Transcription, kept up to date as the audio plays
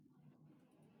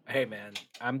Hey man,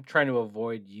 I'm trying to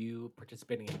avoid you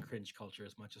participating in cringe culture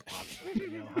as much as possible. I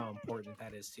know how important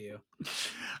that is to you.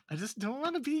 I just don't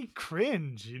want to be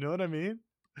cringe. You know what I mean?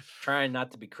 Trying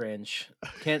not to be cringe.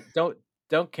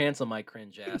 Don't cancel my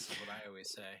cringe ass is what I always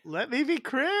say. Let me be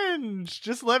cringe.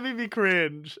 Just let me be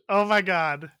cringe. Oh my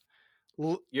god.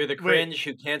 You're the Wait. cringe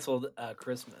who canceled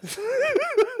Christmas.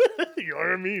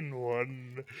 You're a mean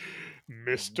one,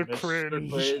 Mr. Mr. Cringe.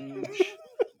 Cringe.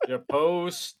 You're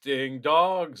posting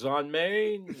dogs on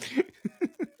Maine.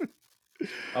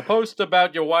 A post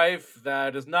about your wife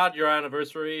that is not your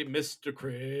anniversary, Mr.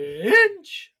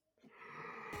 Cringe.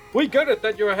 We get it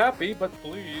that you're happy, but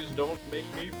please don't make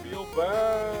me feel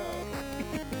bad.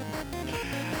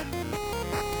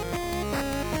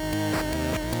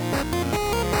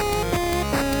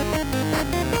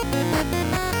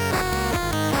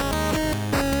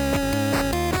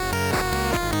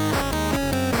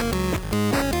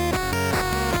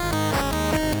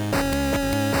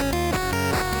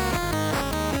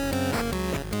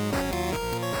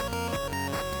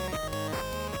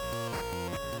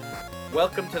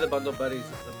 Welcome to the Bundle Buddies.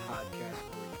 This is a podcast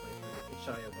where we play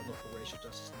through the HIO Bundle for Racial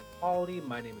Justice and Equality.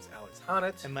 My name is Alex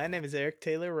Honnett. And my name is Eric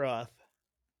Taylor Roth.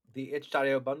 The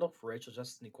itch.io bundle for racial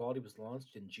justice and equality was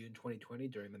launched in June 2020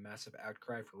 during the massive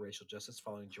outcry for racial justice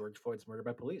following George Floyd's murder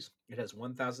by police. It has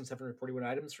 1,741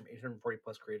 items from 840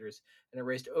 plus creators, and it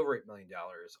raised over $8 million.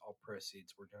 All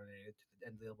proceeds were donated to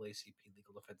the NAACP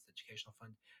Legal Defense Educational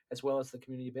Fund, as well as the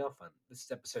Community Bail Fund. This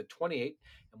is episode 28,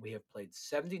 and we have played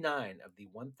 79 of the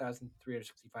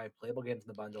 1,365 playable games in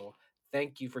the bundle.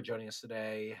 Thank you for joining us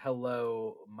today.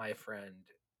 Hello, my friend,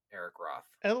 Eric Roth.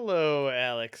 Hello,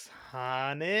 Alex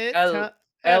Honnett. Hello.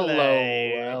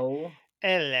 LOL.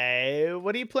 Hello.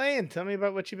 What are you playing? Tell me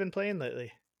about what you've been playing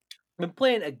lately. I've been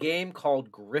playing a game called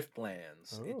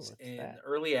Griftlands. Oh, It's what's in that?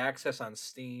 early access on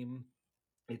Steam.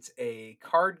 It's a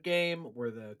card game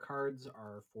where the cards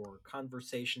are for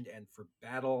conversation and for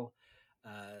battle.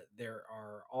 There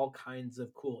are all kinds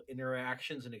of cool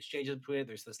interactions and exchanges between it.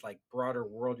 There's this like broader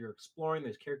world you're exploring.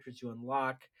 There's characters you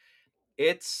unlock.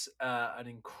 It's an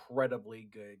incredibly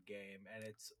good game, and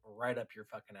it's right up your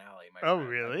fucking alley, my Oh, friend.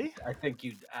 really? I think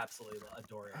you'd absolutely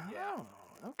adore it. Yeah,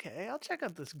 Oh, okay. I'll check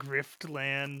out this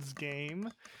Griftlands game.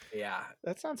 yeah,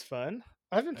 That sounds fun.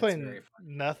 I've been that's very playing fun.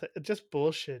 nothing, just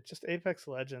bullshit, just Apex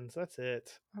Legends. That's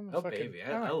it. Oh baby,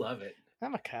 I love it.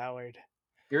 I'm a coward.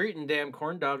 You're eating damn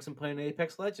corn dogs and playing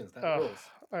Apex Legends. That Oh, rules.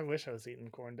 I wish I was eating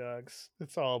corn dogs.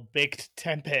 It's all baked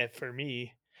tempeh for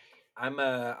me. I'm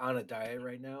on a diet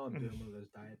right now. I'm doing one of those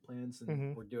diet plans, and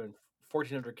Mm-hmm. we're doing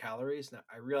 1,400 calories. Now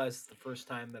I realized it's the first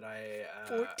time that I have.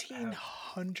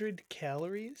 1,400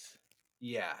 calories?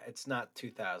 Yeah, it's not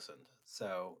 2,000.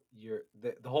 So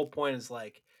the whole point is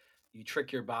like you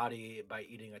trick your body by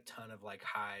eating a ton of like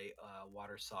high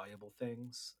water soluble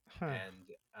things, Huh.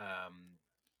 and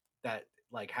that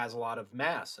like has a lot of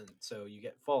mass, and so you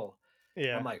get full. I'm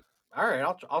Yeah, like, all right,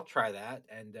 I'll try that,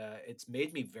 and it's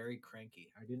made me very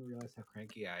cranky. I didn't realize how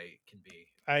cranky I can be.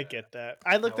 I get that.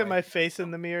 I looked How at I my face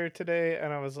in the mirror today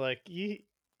and I was like, you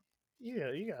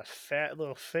got a fat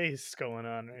little face going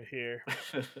on right here.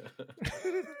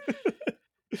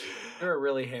 You're a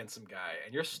really handsome guy,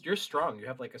 and you're strong. You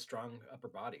have like a strong upper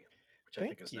body, which I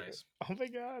Thank think is you. nice. Oh my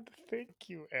god. Thank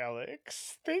you,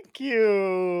 Alex. Thank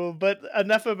you. But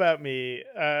enough about me.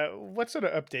 What sort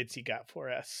of updates you got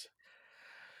for us?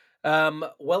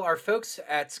 Well, our folks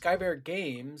at Skybear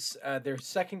Games, their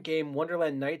second game,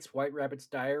 Wonderland Nights: White Rabbit's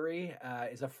Diary,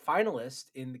 is a finalist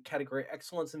in the category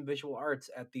Excellence in Visual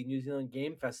Arts at the New Zealand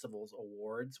Game Festivals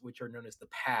Awards, which are known as the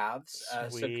PAVs. So,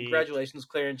 Sweet. congratulations,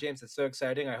 Claire and James. It's so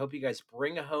exciting. I hope you guys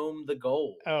bring home the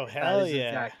gold. Oh, If that hell is in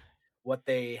yeah. fact what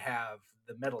they have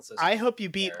the medal I system hope you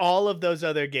beat there. all of those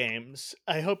other games.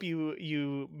 I hope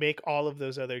you make all of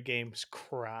those other games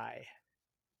cry.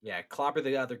 Yeah, clobber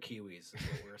the other Kiwis is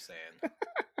what we're saying.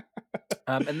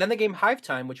 And then the game Hive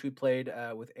Time, which we played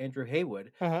with Andrew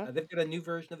Haywood, Uh-huh. they've got a new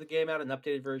version of the game out, an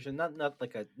updated version, not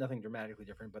like nothing dramatically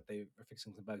different, but they are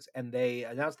fixing some bugs. And they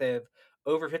announced they have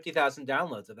over 50,000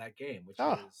 downloads of that game, which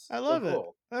Oh, is I so love it.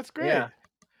 cool. That's great. Yeah,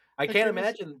 I That can't game is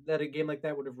imagine that a game like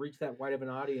that would have reached that wide of an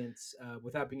audience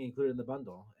without being included in the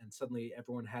bundle. And suddenly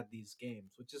everyone had these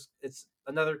games, which is it's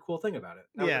another cool thing about it.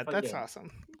 That was a yeah, fun that's game.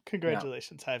 awesome. Yeah.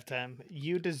 Congratulations, Hive Time.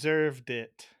 You deserved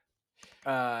it.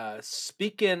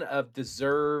 Speaking of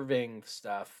deserving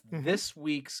stuff, Mm-hmm. this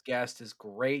week's guest is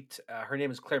great. Her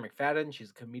name is Claire McFadden. She's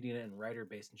a comedian and writer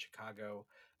based in Chicago.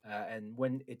 And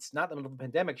when it's not the middle of the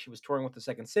pandemic, she was touring with the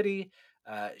Second City.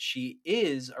 She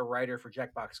is a writer for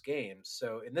Jackbox Games.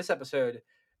 So in this episode,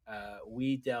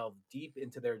 we delve deep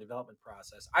into their development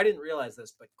process. I didn't realize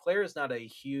this, but Claire is not a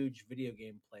huge video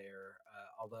game player,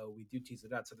 although we do tease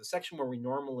it out. So the section where we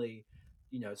normally,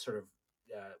 sort of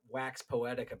wax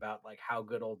poetic about like how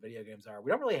good old video games are, we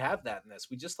don't really have that in this.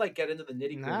 We just like get into the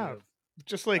nitty gritty No, of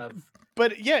just like, of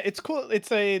but yeah, it's cool.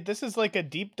 This is like a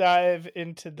deep dive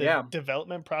into the yeah.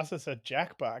 development process of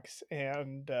Jackbox,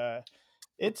 and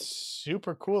it's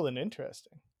super cool and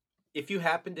interesting. If you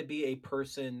happen to be a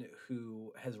person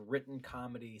who has written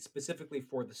comedy specifically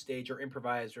for the stage or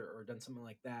improvised or done something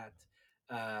like that,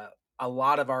 uh, a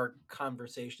lot of our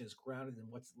conversation is grounded in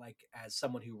what's like as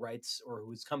someone who writes or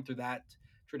who's come through that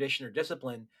tradition or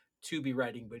discipline to be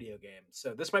writing video games.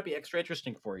 So this might be extra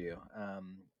interesting for you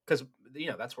because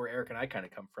that's where Eric and I kind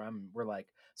of come from. We're like,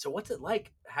 so what's it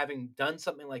like having done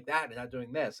something like that and not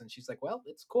doing this? And she's like, well,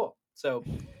 it's cool. So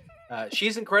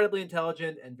she's incredibly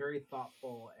intelligent and very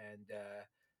thoughtful, and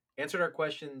answered our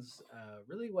questions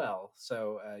really well.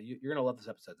 So you're gonna love this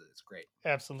episode. It's great.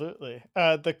 Absolutely.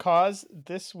 The cause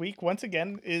this week, once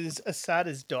again, is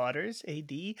Assata's Daughters,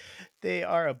 AD. They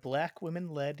are a Black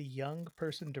women-led, young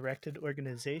person-directed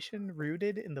organization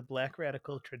rooted in the Black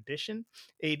radical tradition.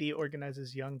 AD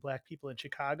organizes young Black people in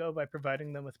Chicago by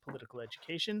providing them with political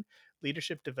education,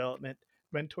 leadership development,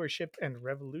 mentorship, and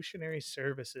revolutionary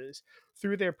services.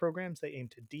 Through their programs, they aim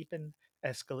to deepen,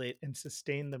 escalate, and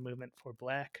sustain the movement for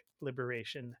Black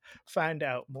liberation. Find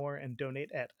out more and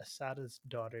donate at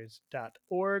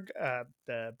asatasdaughters.org.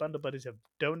 The Bundle Buddies have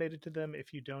donated to them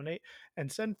if you donate,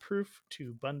 and send proof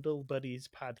to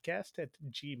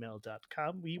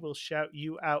bundlebuddies@gmail.com. We will shout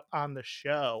you out on the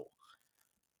show.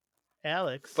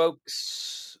 Alex,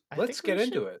 Folks, let's get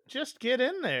into it. Just get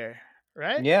in there,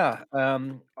 right? Yeah.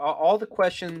 All the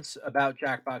questions about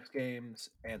Jackbox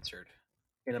games answered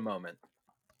in a moment.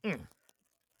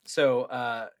 So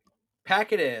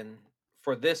pack it in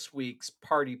for this week's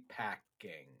party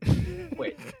packing.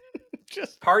 Wait.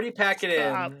 Just party pack stop. It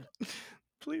in.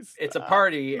 Please. It's a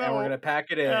party, No, and we're gonna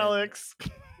pack it in, Alex.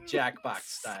 Jackbox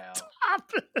style.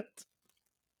 Stop it.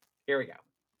 Here we go.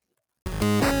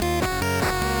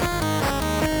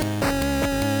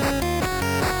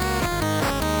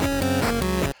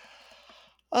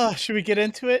 Oh, should we get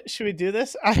into it? Should we do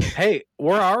this? Hey,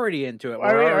 we're already into it.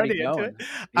 We're already going. Into it?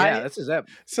 Yeah, this is it.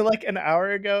 So like an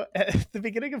hour ago, at the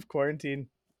beginning of quarantine,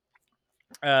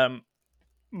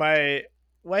 my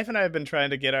wife and I have been trying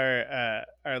to get our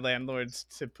landlords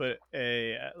to put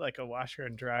a washer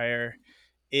and dryer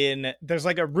in. There's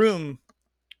like a room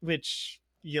which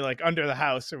you like under the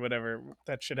house or whatever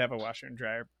that should have a washer and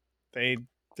dryer. They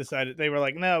decided, they were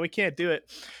like, no, we can't do it.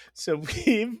 So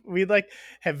we like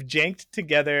have janked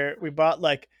together. We bought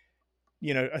like,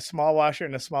 a small washer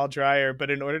and a small dryer,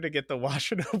 but in order to get the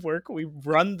washer to work, we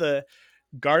run the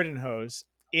garden hose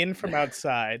in from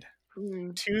outside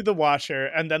to the washer,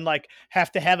 and then like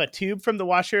have to have a tube from the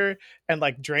washer and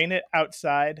like drain it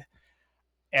outside.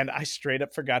 And I straight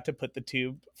up forgot to put the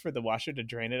tube for the washer to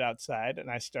drain it outside. And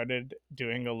I started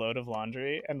doing a load of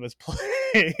laundry and was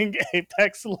playing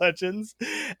Apex Legends.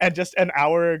 And just an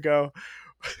hour ago,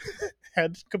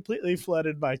 had completely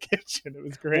flooded my kitchen. It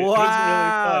was great.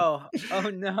 Wow. It was really fun. Oh,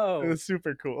 no. It was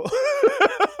super cool.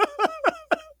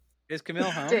 Is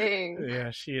Camille home? Dang.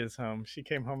 Yeah, she is home. She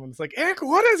came home and was like, Eric,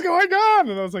 what is going on?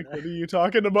 And I was like, what are you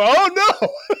talking about? Oh, no.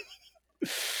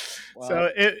 Wow.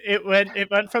 So it went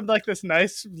from like this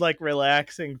nice, like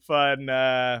relaxing, fun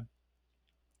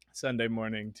Sunday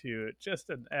morning to just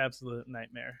an absolute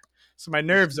nightmare. So my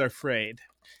nerves are frayed.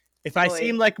 If I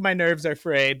seem like my nerves are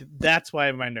frayed, that's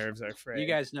why my nerves are frayed. You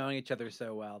guys knowing each other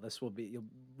so well, we'll be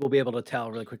able to tell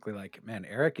really quickly. Like, man,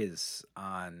 Eric is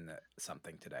on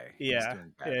something today. Yeah.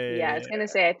 I was gonna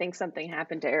say, I think something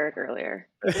happened to Eric earlier.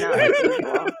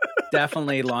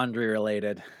 Definitely laundry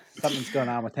related. Something's going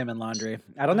on with him in laundry.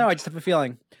 I don't know. I just have a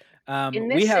feeling. In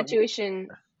this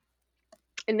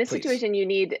situation, you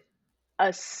need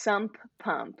a sump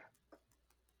pump.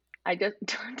 Do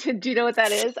you know what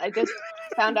that is? I just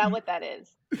found out what that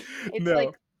is.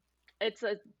 It's it's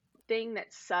a thing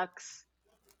that sucks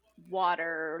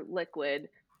water, liquid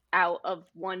out of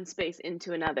one space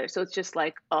into another. So it's just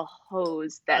like a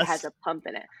hose that has a pump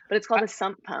in it, but it's called a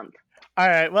sump pump. All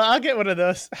right. Well, I'll get one of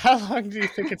those. How long do you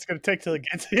think it's going to take till it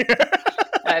gets here?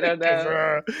 I don't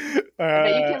know.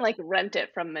 But you can like rent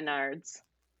it from Menards.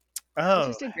 Oh,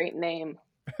 it's just a great name.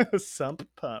 Sump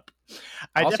pump.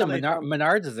 Also,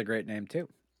 Menards is a great name too.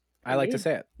 I like to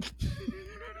say it.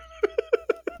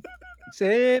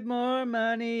 Save more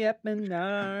money at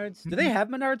Menards. Do they have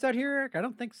Menards out here, Eric? I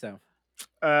don't think so.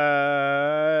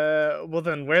 Well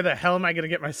then, where the hell am I going to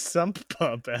get my sump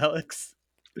pump, Alex?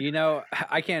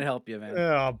 I can't help you, man.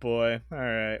 Oh boy. All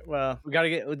right. Well,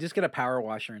 we'll just get a power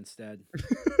washer instead.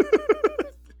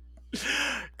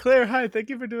 Claire, hi. Thank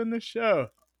you for doing this show.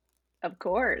 Of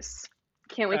course.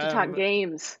 Can't wait to talk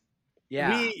games.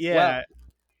 Yeah. Well,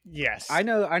 yes. I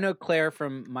know Claire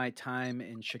from my time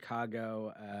in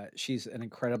Chicago. She's an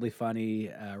incredibly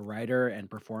funny writer and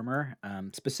performer.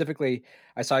 Specifically,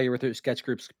 I saw you with her sketch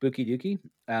group Spooky Dookie,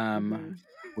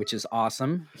 which is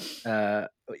awesome.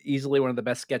 Easily one of the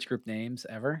best sketch group names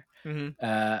ever.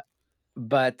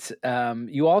 But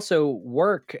you also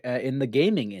work in the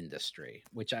gaming industry,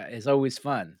 which is always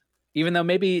fun. Even though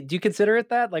do you consider it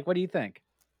that? Like, what do you think?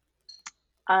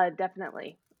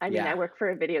 Definitely. I mean, I work for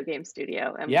a video game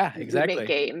studio, and we make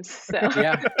games. So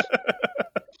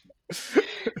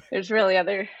there's no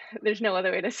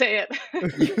other way to say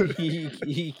it.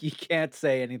 you can't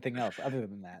say anything else other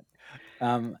than that.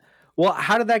 Well,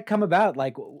 how did that come about?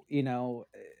 Like,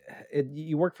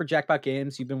 you work for Jackpot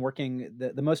Games. You've been working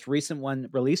the most recent one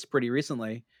released pretty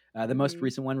recently. The most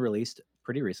recent one released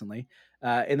pretty recently.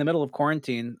 In the middle of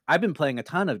quarantine, I've been playing a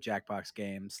ton of Jackbox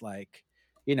games. Like,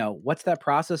 what's that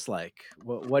process like?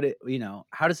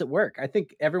 How does it work? I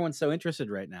think everyone's so interested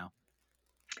right now.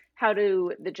 How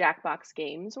do the Jackbox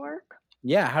games work?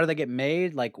 Yeah, how do they get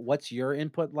made? Like, what's your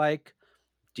input like?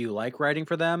 Do you like writing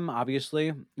for them?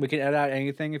 Obviously, we can edit out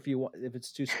anything if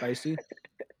it's too spicy.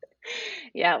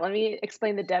 Yeah, let me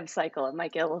explain the dev cycle. It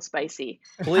might get a little spicy.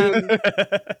 Please.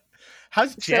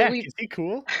 How's Jack? Is he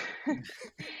cool?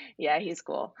 Yeah, he's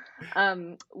cool.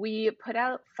 We put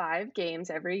out 5 games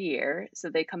every year. So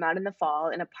they come out in the fall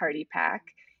in a party pack.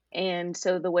 And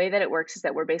so the way that it works is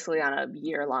that we're basically on a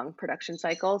year-long production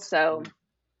cycle. So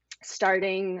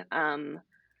starting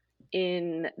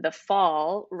in the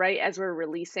fall, right as we're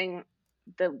releasing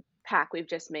the pack we've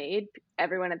just made,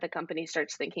 everyone at the company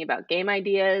starts thinking about game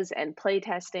ideas and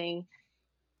playtesting.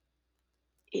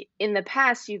 In the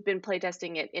past, you've been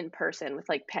playtesting it in person with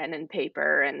like pen and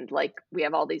paper, and like we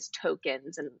have all these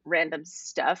tokens and random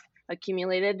stuff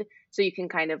accumulated, so you can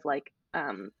kind of like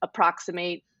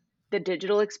approximate the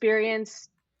digital experience,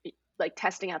 like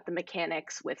testing out the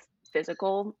mechanics with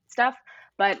physical stuff.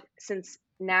 But since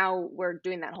now we're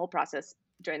doing that whole process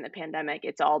during the pandemic,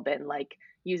 it's all been like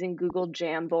using Google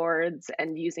Jamboards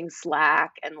and using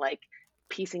Slack and like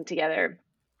piecing together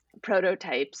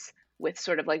prototypes with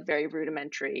sort of like very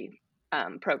rudimentary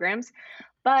programs.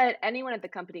 But anyone at the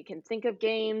company can think of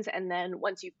games, and then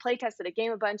once you've play tested a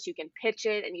game a bunch, you can pitch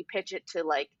it, and you pitch it to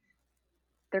like,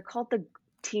 they're called the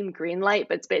Team Greenlight,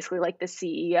 but it's basically like the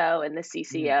CEO and the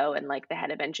CCO and like the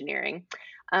head of engineering.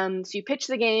 So you pitch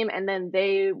the game, and then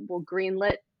they will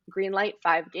greenlight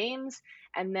 5 games.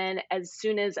 And then as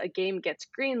soon as a game gets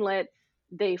greenlit,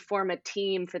 they form a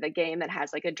team for the game that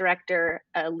has like a director,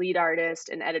 a lead artist,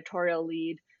 an editorial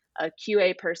lead, a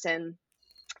QA person,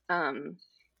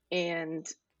 and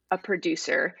a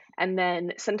producer. And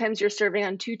then sometimes you're serving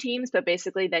on 2 teams, but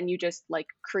basically then you just like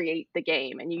create the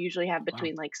game. And you usually have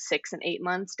between like 6 and 8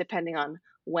 months, depending on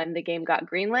when the game got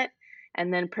greenlit.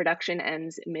 And then production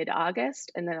ends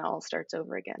mid-August, and then it all starts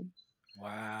over again.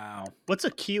 Wow. What's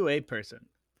a QA person?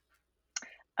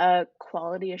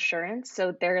 Quality assurance.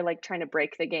 So they're like trying to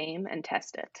break the game and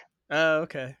test it. Oh,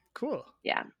 okay. Cool.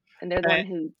 Yeah. And they're the one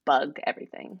who bug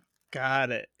everything.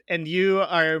 Got it. And you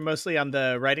are mostly on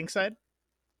the writing side?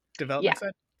 Development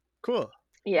side? Cool.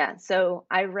 Yeah. So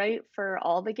I write for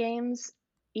all the games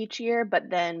each year, but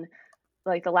then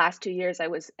like the last 2 years, I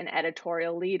was an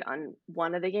editorial lead on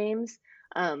one of the games.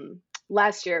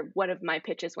 Last year, one of my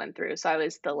pitches went through, so I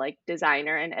was the like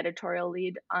designer and editorial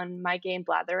lead on my game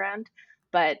Blatherround.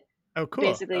 But cool.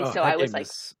 Basically, so I was like,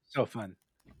 so fun.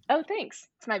 Oh, thanks.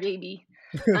 It's my baby.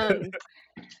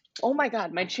 Oh my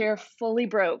God, my chair fully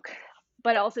broke,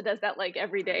 but it also does that like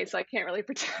every day, so I can't really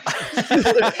pretend.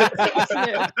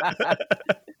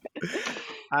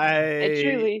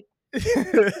 Truly.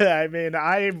 I mean,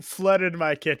 I flooded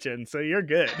my kitchen, so you're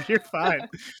good. You're fine.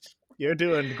 You're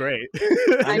doing great.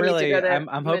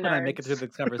 I'm hoping I make it through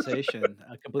this conversation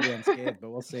completely unscathed, but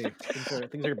we'll see.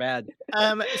 Things are bad.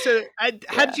 So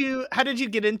how did you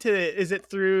get into it? Is it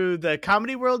through the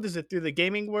comedy world? Is it through the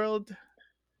gaming world?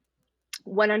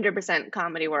 100%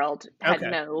 comedy world. Had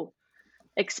no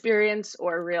experience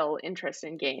or real interest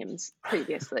in games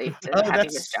previously to having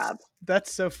this job.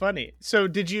 That's so funny. So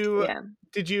did you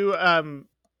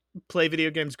play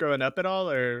video games growing up at all,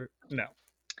 or no?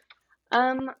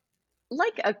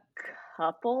 Like a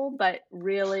couple, but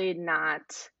really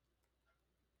not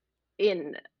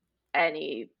in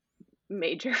any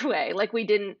major way. Like we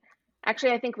didn't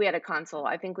actually, I think we had a console.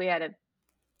 I think we had a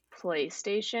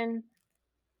PlayStation,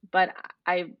 but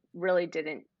I really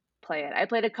didn't play it. I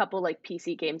played a couple like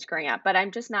PC games growing up, but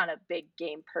I'm just not a big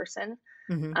game person.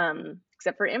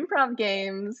 Except for improv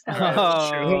games. Oh,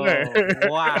 sure.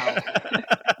 Wow.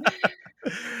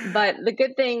 But the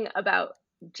good thing about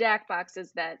Jackbox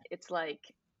is that it's like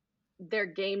they're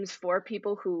games for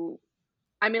people who,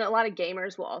 I mean, a lot of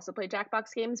gamers will also play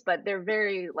Jackbox games, but they're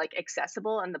very like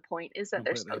accessible, and the point is that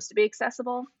they're Completely. supposed to be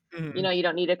accessible. You know, you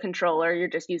don't need a controller, you're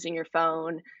just using your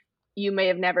phone. You may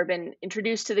have never been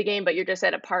introduced to the game, but you're just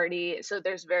at a party, so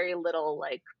there's very little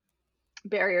like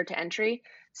barrier to entry.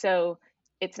 So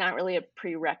it's not really a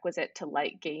prerequisite to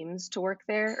like games to work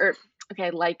there, or okay, I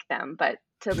like them, but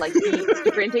to like be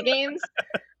super into games.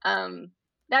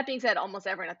 That being said, almost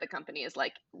everyone at the company is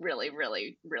like really,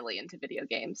 really, really into video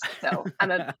games. So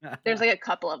there's like a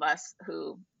couple of us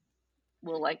who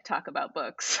will like talk about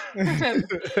books.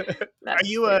 Are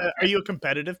you a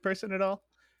competitive person at all?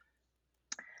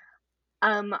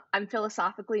 I'm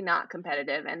philosophically not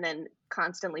competitive, and then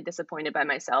constantly disappointed by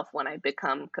myself when I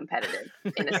become competitive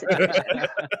in a situation.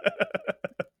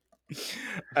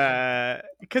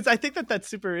 Because I think that's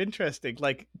super interesting,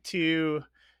 like to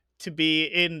be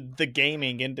in the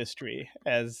gaming industry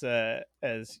as Alex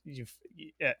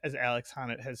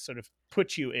Honnett has sort of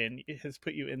put you in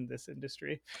this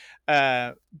industry,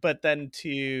 but then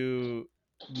to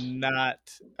not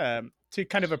to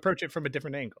kind of approach it from a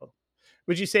different angle.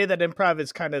 Would you say that improv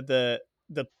is kind of the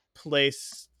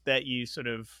place that you sort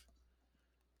of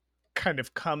kind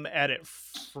of come at it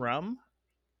from?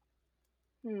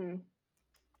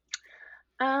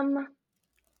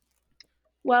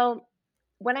 Well,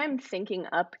 when I'm thinking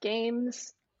up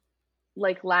games,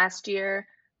 like last year,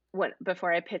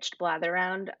 before I pitched Blather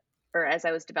Round, or as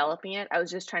I was developing it, I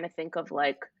was just trying to think of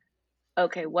like,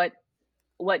 okay, what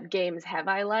games have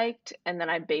I liked, and then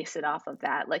I base it off of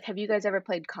that. Like, have you guys ever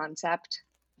played Concept?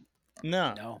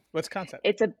 No. What's Concept?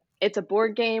 It's a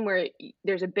board game where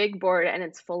there's a big board and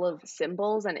it's full of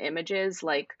symbols and images,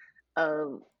 like a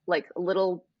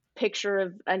little picture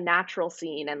of a natural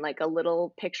scene, and like a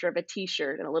little picture of a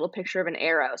t-shirt, and a little picture of an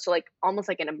arrow, so like almost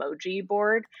like an emoji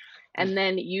board. And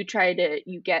then you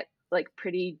get like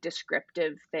pretty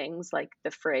descriptive things like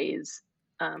the phrase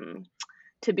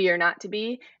to be or not to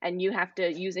be, and you have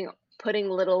to putting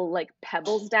little like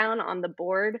pebbles down on the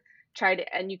board,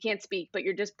 and you can't speak, but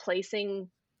you're just placing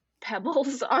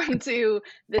pebbles onto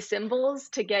the symbols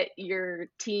to get your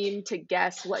team to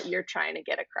guess what you're trying to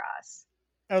get across.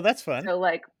 Oh, that's fun. So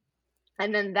like,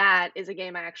 and then that is a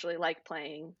game I actually like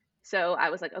playing. So I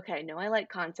was like, okay, no, I like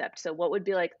Concept. So what would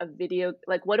be like a video,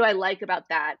 like what do I like about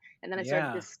that? And then I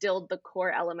started distilled the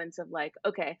core elements of like,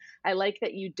 okay, I like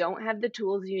that you don't have the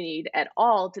tools you need at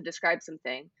all to describe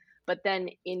something. But then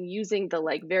in using the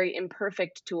like very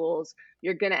imperfect tools,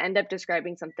 you're going to end up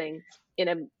describing something in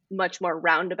a much more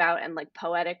roundabout and like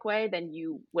poetic way than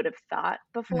you would have thought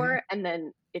before. And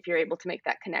then if you're able to make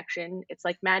that connection, it's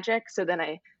like magic. So then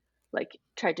I like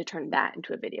tried to turn that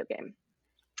into a video game.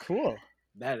 Cool.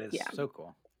 That is so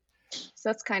cool. So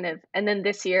that's kind of, and then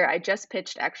this year I just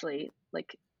pitched, actually,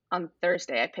 like on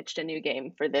Thursday, I pitched a new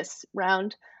game for this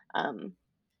round.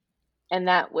 And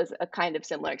that was a kind of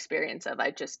similar experience of,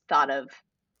 I just thought of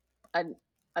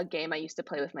a game I used to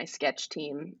play with my sketch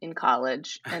team in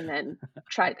college, and then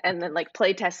like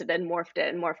play tested and morphed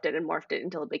it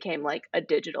until it became like a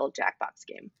digital Jackbox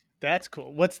game. That's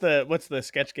cool. What's the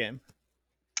sketch game?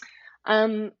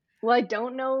 Well, I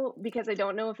don't know, because I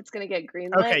don't know if it's going to get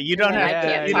greenlit. Okay, you don't have.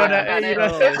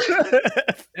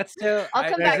 That's still. I'll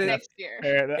come back next year.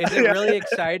 Is it really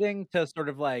exciting to sort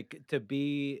of like to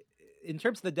be in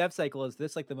terms of the dev cycle? Is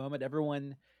this like the moment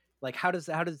everyone, like how does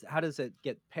it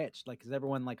get pitched? Like, is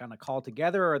everyone like on a call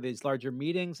together, or are these larger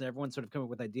meetings and everyone's sort of coming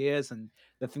up with ideas and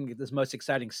the thing that is most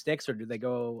exciting sticks, or do they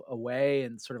go away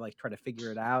and sort of like try to figure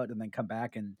it out and then come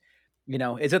back? And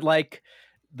is it like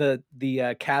the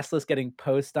cast list getting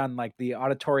posted on like the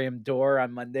auditorium door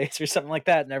on Mondays or something like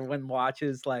that, and everyone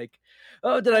watches like,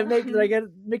 oh, did I make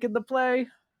the play?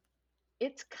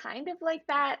 It's kind of like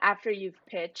that after you've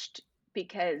pitched,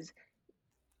 because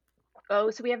so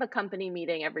we have a company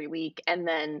meeting every week, and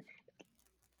then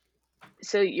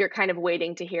so you're kind of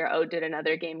waiting to hear, oh, did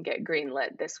another game get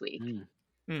greenlit this week?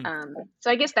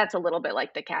 So I guess that's a little bit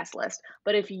like the cast list.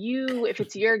 But if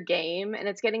it's your game and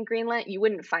it's getting greenlit, you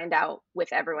wouldn't find out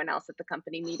with everyone else at the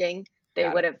company meeting. They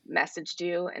would have messaged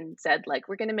you and said like,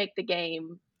 we're going to make the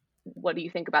game. What do you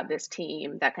think about this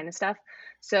team? That kind of stuff.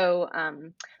 So,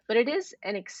 but it is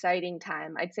an exciting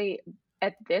time. I'd say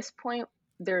at this point,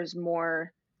 there's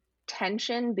more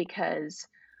tension, because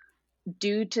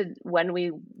due to when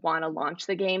we want to launch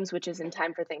the games, which is in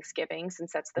time for Thanksgiving,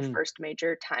 since that's the first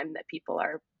major time that people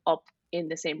are all in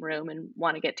the same room and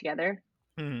want to get together,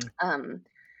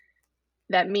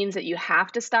 that means that you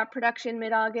have to stop production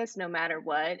mid-August no matter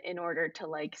what in order to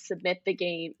like submit the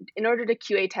game, in order to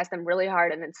QA test them really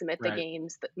hard and then submit the Right.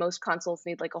 games. That most consoles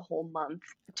need like a whole month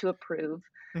to approve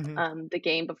Mhm. the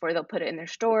game before they'll put it in their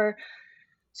store.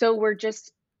 So we're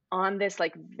just on this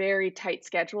like very tight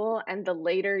schedule, and the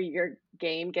later your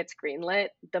game gets greenlit,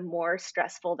 the more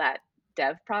stressful that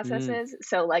dev process Mm. is.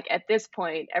 So like at this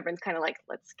point, everyone's kind of like,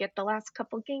 let's get the last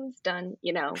couple games done,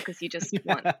 you know, because you just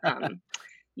want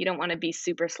you don't want to be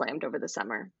super slammed over the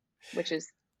summer, which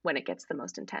is when it gets the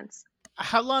most intense.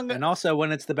 How long? And also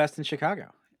when it's the best in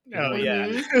Chicago. Oh yeah.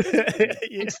 Mhm.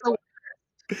 You It's the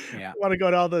Yeah. want to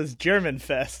go to all those German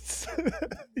fests.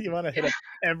 You want to hit up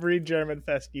every German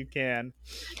fest you can.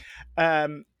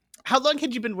 How long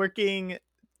had you been working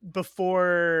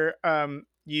before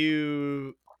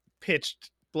you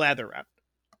pitched Blather Round?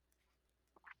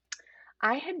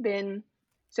 I've been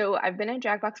at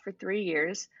Jackbox for 3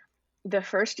 years. The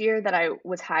first year that I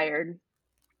was hired,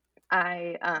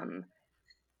 I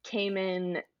came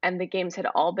in and the games had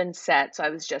all been set, so I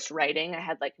was just writing. I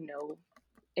had like no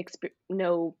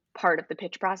part of the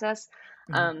pitch process.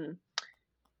 Mhm.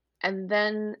 And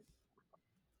then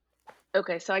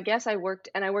okay, so I guess I worked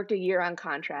a year on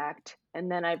contract,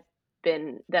 and then I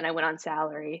went on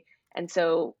salary. And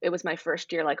so it was my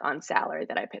first year like on salary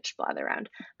that I pitched Blather Round.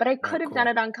 But I could have done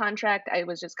cool. it on contract. I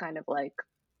was just kind of like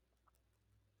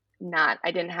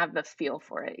I didn't have the feel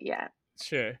for it yet.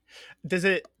 Sure. Does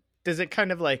it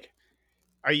kind of like,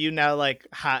 are you now like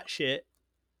hot shit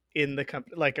in the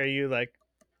company? Like, are you like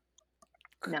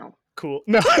No. cool?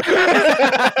 No.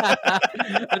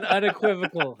 An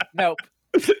unequivocal nope.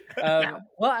 No.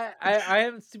 Well, I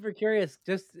am super curious.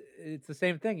 Just it's the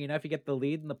same thing, you know. If you get the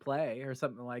lead in the play or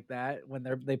something like that when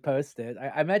they post it,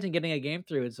 I imagine getting a game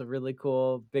through is a really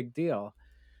cool big deal.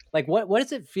 Like, what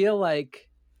does it feel like?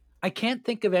 I can't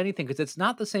think of anything because it's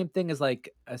not the same thing as like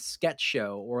a sketch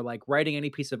show or like writing any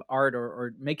piece of art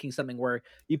or making something where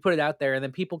you put it out there and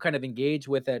then people kind of engage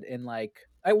with it in like.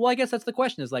 I guess that's the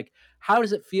question is like, how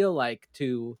does it feel like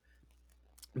to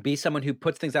be someone who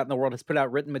puts things out in the world, has put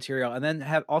out written material, and then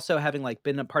having like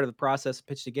been a part of the process,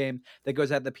 pitched a game that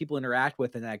goes out that people interact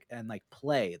with and like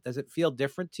play. Does it feel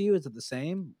different to you? Is it the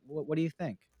same? What do you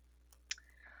think?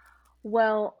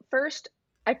 Well, first,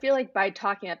 I feel like by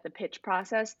talking at the pitch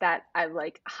process that I've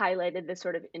like highlighted the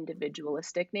sort of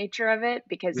individualistic nature of it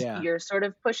because Yeah, you're sort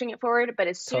of pushing it forward. But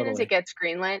as soon as it totally. gets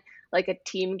greenlit, like a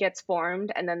team gets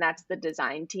formed, and then that's the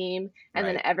design team, and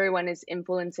then Right. everyone is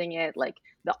influencing it. Like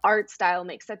the art style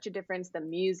makes such a difference, the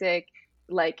music,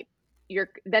 like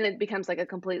then it becomes like a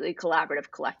completely collaborative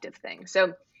collective thing.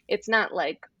 So it's not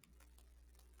like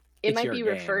it It's might your be game.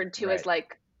 referred to as Right.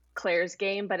 like Claire's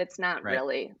game, but it's not Right.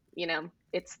 really,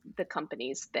 it's the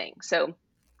company's thing. So,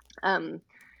 um,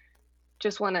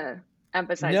 just want to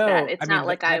emphasize that No, I it's mean not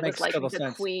like I that was makes like total the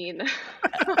sense. queen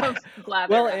of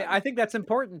Blather Well, Round. I think that's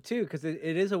important too because it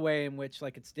is a way in which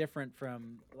like it's different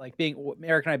from like being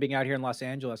Eric and I being out here in Los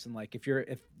Angeles and like if you're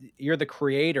the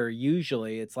creator,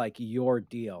 usually it's like your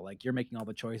deal, like you're making all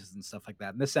the choices and stuff like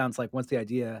that. And this sounds like once the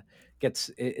idea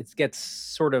it gets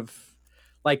sort of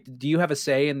like, do you have a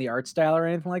say in the art style or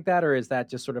anything like that, or is that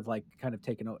just sort of like kind of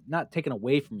not taken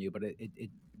away from you, but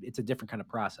it's a different kind of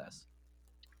process?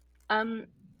 Um,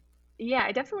 yeah,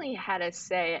 I definitely had a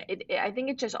say. I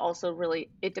think it just also really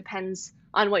it depends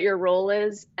on what your role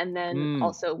is, and then Mm,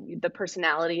 also the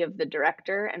personality of the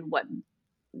director and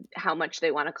how much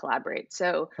they want to collaborate.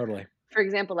 So, totally. for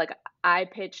example, like I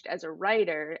pitched as a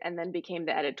writer and then became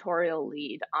the editorial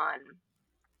lead on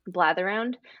Blather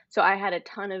Round. So I had a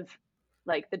ton of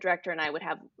like the director and I would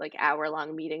have like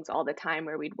hour-long meetings all the time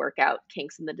where we'd work out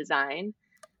kinks in the design,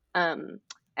 um,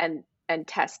 and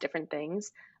test different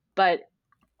things. But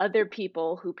other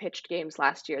people who pitched games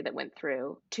last year that went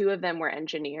through, two of them were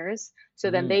engineers. So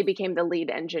then Mm, they became the lead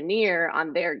engineer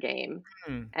on their game.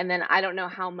 Hmm. And then I don't know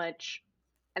how much,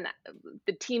 and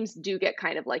the teams do get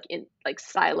kind of like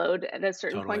siloed at a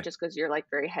certain point totally. just because you're like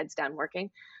very heads down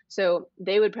working. So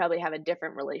they would probably have a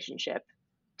different relationship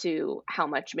to how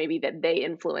much maybe that they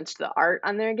influenced the art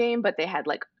on their game, but they had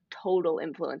like total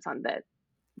influence on the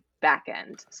back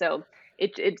end. So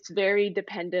it's very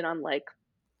dependent on like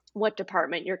what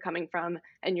department you're coming from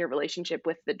and your relationship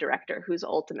with the director, who's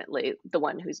ultimately the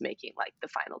one who's making like the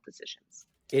final decisions.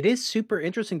 It is super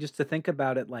interesting just to think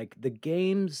about it. Like the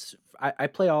games, I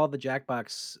play all the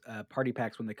Jackbox party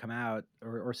packs when they come out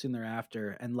or soon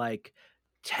thereafter, and like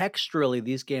texturally,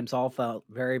 these games all felt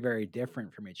very, very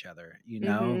different from each other. You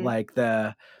know, Hmm. like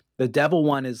the Devil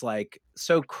one is like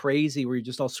so crazy where you're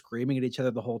just all screaming at each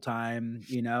other the whole time.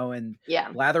 You know, and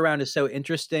Yeah. Blather Round is so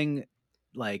interesting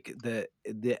like the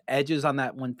edges on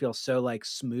that one feel so like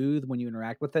smooth when you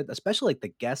interact with it, especially like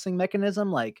the guessing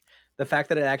mechanism, like the fact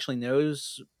that it actually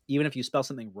knows even if you spell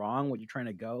something wrong what you're trying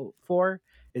to go for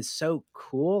is so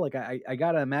cool. Like I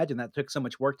gotta imagine that took so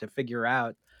much work to figure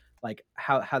out like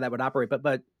how that would operate.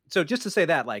 But so just to say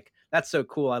that, like, that's so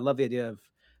cool. I love the idea of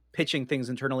pitching things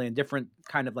internally and different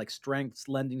kind of like strengths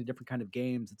lending to different kind of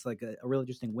games. It's like a really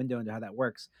interesting window into how that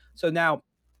works. So now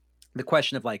the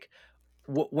question of like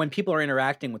when people are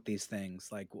interacting with these things,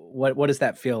 like what does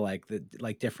that feel like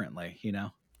like differently, you know?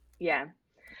 Yeah.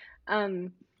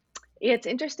 It's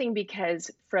interesting because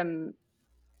from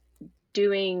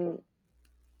doing,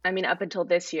 I mean, up until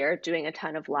this year, doing a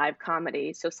ton of live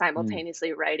comedy, so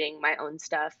simultaneously writing my own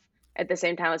stuff at the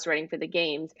same time I was writing for the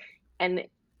games. And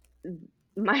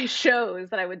my shows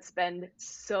that I would spend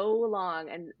so long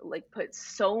and like put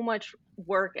so much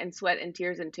work and sweat and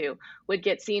tears into would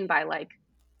get seen by like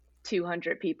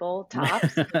 200 people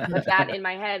tops. But that in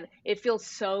my head, it feels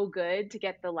so good to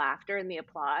get the laughter and the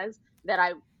applause that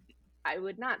I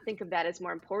would not think of that as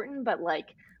more important, but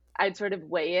like I'd sort of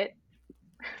weigh it.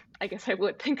 I guess I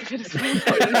would think of it as more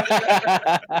important.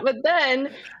 But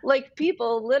then like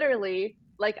people literally,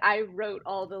 like I wrote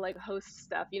all the like host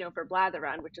stuff, you know, for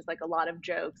Blatheron, which is like a lot of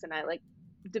jokes, and I like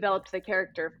developed the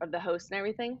character of the host and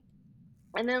everything.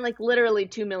 And then like literally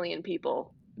 2 million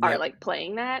people are like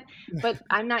playing that, but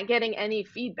I'm not getting any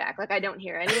feedback. Like I don't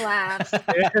hear any laughs.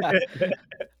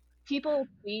 People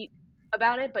tweet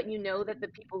about it, but you know that the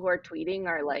people who are tweeting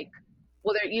are like,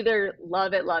 well, they're either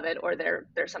love it, or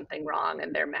there's something wrong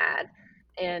and they're mad.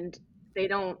 And they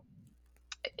don't,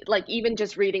 like, even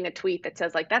just reading a tweet that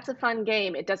says like that's a fun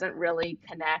game, it doesn't really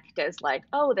connect as like,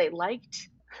 oh, they liked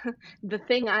the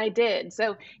thing I did.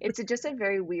 So it's just a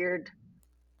very weird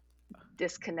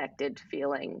disconnected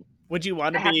feeling. Would you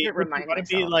want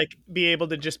to be able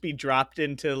to just be dropped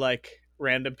into like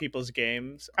random people's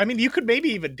games? I mean, you could maybe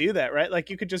even do that, right? Like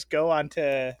you could just go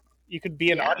you could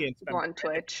be an audience member on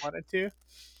Twitch. If you wanted to.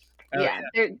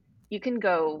 Yeah. You can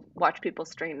go watch people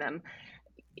stream them.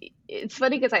 It's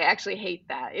funny because I actually hate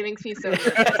that. It makes me so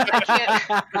nervous.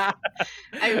 I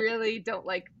really don't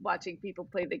like watching people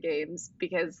play the games,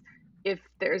 because if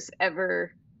there's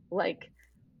ever like,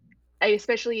 I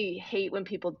especially hate when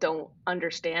people don't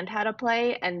understand how to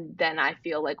play, and then I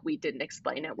feel like we didn't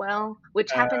explain it well,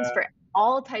 which happens for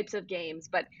all types of games,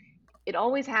 but it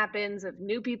always happens if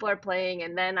new people are playing,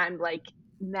 and then I'm like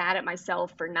mad at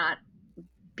myself for not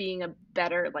being a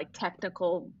better like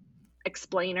technical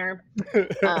explainer.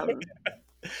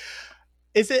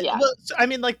 Is it? Yeah. Well, I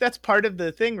mean, like that's part of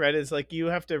the thing, right? Is like you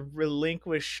have to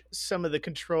relinquish some of the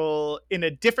control in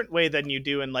a different way than you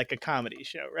do in like a comedy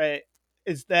show, right?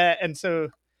 Is that, and so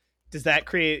does that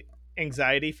create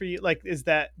anxiety for you? Like, does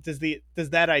that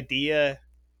idea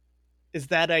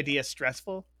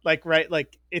stressful? Like, right?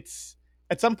 Like it's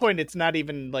at some point it's not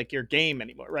even like your game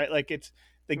anymore, right? Like it's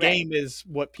the game is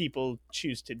what people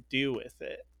choose to do with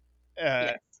it.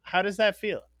 Yes. How does that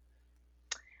feel?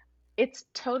 It's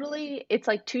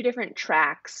like two different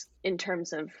tracks in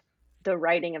terms of the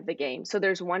writing of the game. So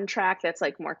there's one track that's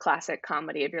like more classic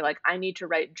comedy. If you're like, I need to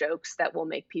write jokes that will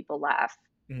make people laugh,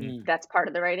 that's part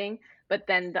of the writing. But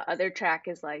then the other track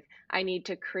is like, I need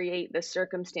to create the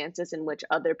circumstances in which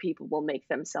other people will make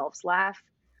themselves laugh.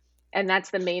 And that's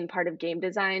the main part of game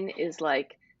design, is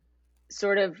like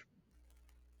sort of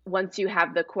once you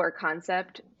have the core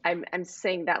concept, I'm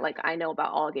saying that like I know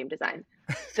about all game design.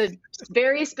 The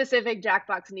very specific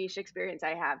Jackbox niche experience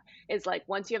I have is like,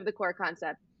 once you have the core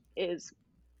concept, is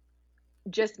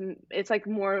just, it's like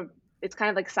more, it's kind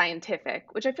of like scientific,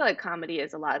 which I feel like comedy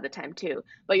is a lot of the time too.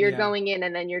 But you're going in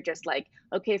and then you're just like,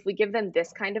 okay, if we give them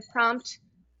this kind of prompt,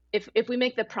 if we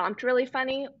make the prompt really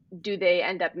funny, do they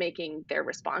end up making their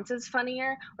responses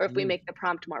funnier? Or if we make the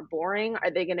prompt more boring, are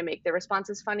they going to make their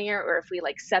responses funnier? Or if we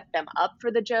like set them up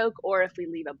for the joke, or if we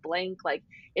leave a blank, like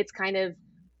it's kind of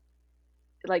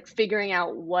like figuring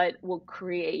out what will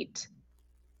create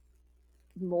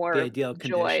more the ideal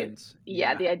joy. Conditions.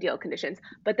 Yeah, the ideal conditions.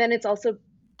 But then it's also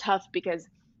tough because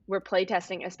we're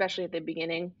playtesting, especially at the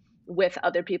beginning, with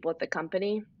other people at the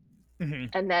company.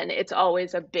 And then it's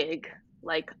always a big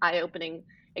like eye-opening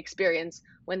experience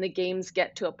when the games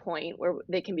get to a point where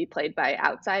they can be played by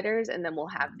outsiders, and then we'll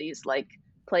have these like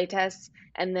play tests,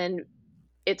 and then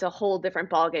it's a whole different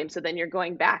ball game. So then you're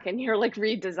going back and you're like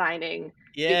redesigning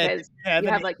because you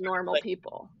have like normal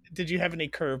people. Did you have any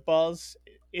curveballs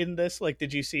in this? Like,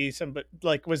 did you see somebody,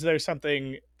 like, was there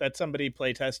something that somebody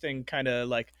playtesting kind of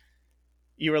like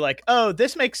you were like, oh,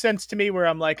 this makes sense to me, where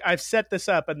I'm like, I've set this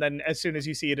up, and then as soon as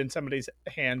you see it in somebody's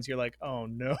hands, you're like, oh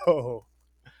no.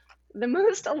 The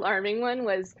most alarming one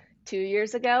was 2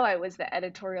 years ago, I was the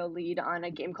editorial lead on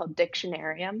a game called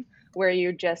Dictionarium, where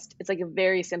it's like a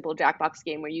very simple Jackbox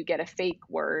game where you get a fake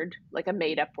word, like a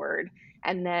made up word,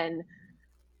 and then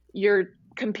you're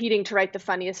competing to write the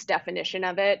funniest definition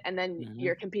of it, and then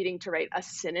you're competing to write a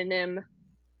synonym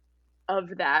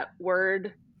of that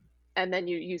word, and then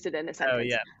you use it in a sentence. Oh,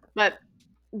 yeah. But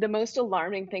the most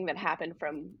alarming thing that happened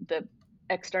from the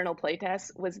external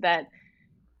playtest was that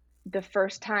the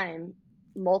first time,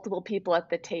 multiple people at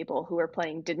the table who were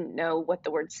playing didn't know what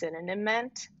the word synonym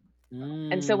meant.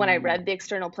 And so when I read the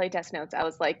external playtest notes, I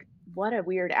was like, what a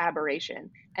weird aberration.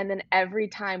 And then every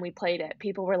time we played it,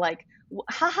 people were like,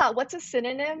 haha, what's a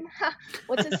synonym?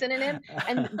 What's a synonym?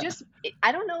 And just,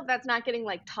 I don't know if that's not getting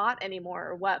like taught anymore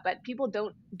or what, but people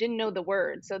didn't know the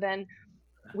word. So then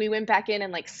we went back in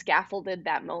and like scaffolded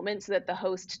that moment so that the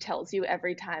host tells you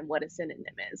every time what a synonym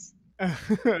is.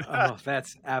 Oh,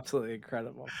 that's absolutely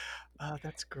incredible. Oh,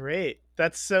 that's great.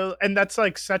 That's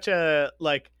like such a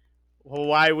like, well,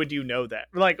 why would you know that?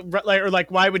 Like,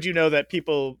 why would you know that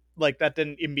people like that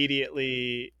didn't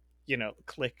immediately,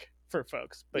 click for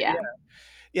folks? But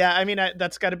yeah. I mean,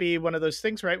 that's got to be one of those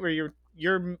things, right? Where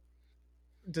you're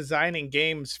designing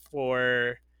games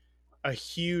for a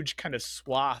huge kind of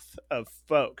swath of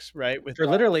folks, right? For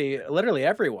literally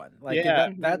everyone. Like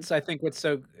that's I think it's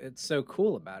so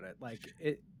cool about it. Like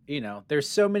it, there's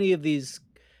so many of these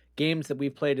games that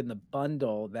we've played in the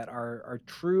bundle that are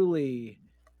truly,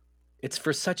 it's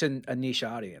for such a niche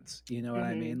audience. You know what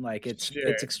I mean? Like it's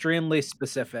extremely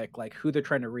specific, like who they're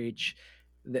trying to reach.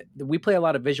 We play a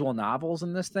lot of visual novels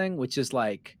in this thing, which is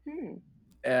like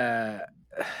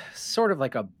sort of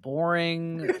like a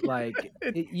boring, like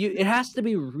it has to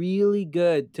be really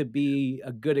good to be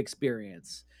a good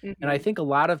experience. And I think a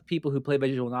lot of people who play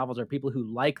visual novels are people who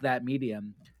like that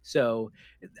medium. So,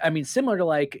 I mean, similar to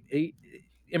like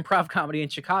improv comedy in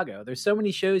Chicago, there's so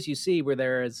many shows you see where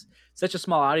there is such a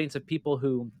small audience of people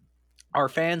who are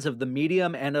fans of the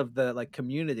medium and of the like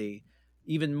community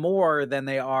even more than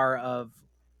they are of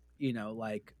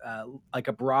like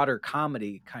a broader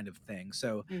comedy kind of thing.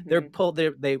 So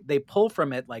they pull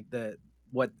from it like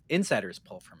what insiders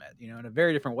pull from it, in a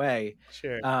very different way.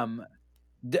 Sure.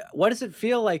 What does it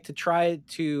feel like to try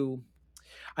to,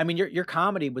 I mean, your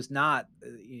comedy was not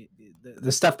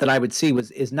the stuff that I would see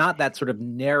is not that sort of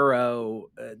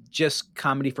narrow, just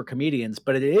comedy for comedians,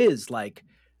 but it is like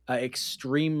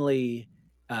extremely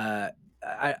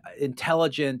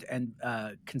intelligent and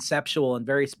conceptual and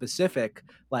very specific.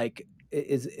 Like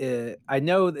I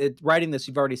know that writing this,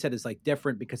 you've already said, is like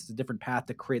different because it's a different path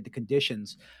to create the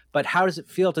conditions, but how does it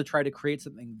feel to try to create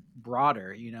something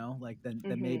broader, like than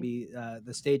maybe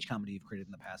the stage comedy you've created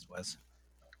in the past was?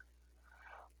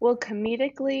 Well,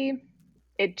 comedically,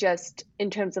 it just,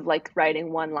 in terms of like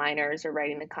writing one-liners or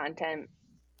writing the content,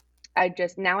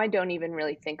 now I don't even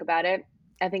really think about it.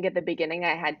 I think at the beginning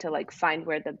I had to like find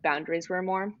where the boundaries were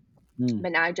more,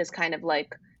 but now I just kind of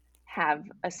like have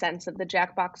a sense of the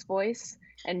Jackbox voice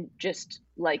and just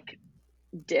like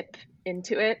dip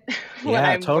into it when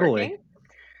I'm totally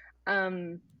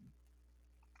working.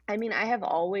 I mean, I have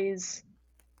always,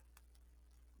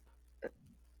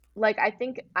 like, I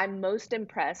think I'm most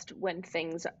impressed when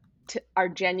things are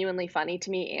genuinely funny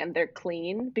to me and they're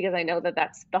clean, because I know that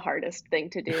that's the hardest thing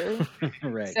to do.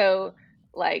 Right. So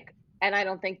like, and I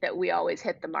don't think that we always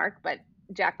hit the mark, but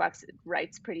Jackbox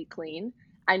writes pretty clean.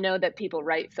 I know that people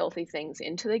write filthy things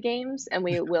into the games and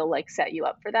we will like set you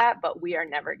up for that, but we are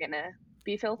never gonna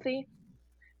be filthy.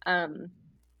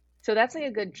 So that's like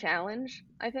a good challenge,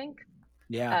 I think.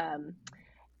 Yeah.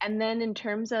 And then in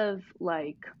terms of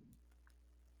like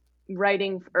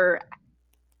writing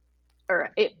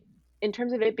in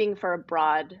terms of it being for a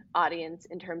broad audience,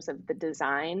 in terms of the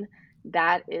design,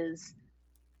 that is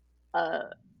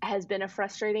has been a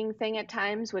frustrating thing at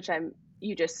times, which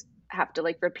you just have to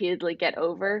like repeatedly get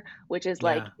over, which is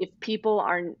like, if people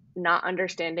are not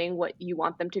understanding what you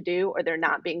want them to do, or they're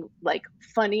not being like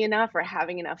funny enough or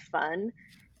having enough fun,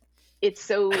 it's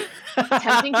so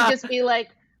tempting to just be like,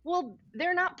 well,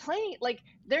 they're not playing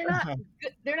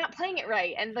it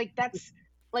right, and like that's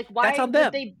like, why that's on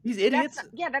them. These idiots.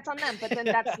 That's on them, but then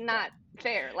that's not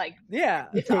fair. Like,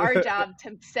 it's our job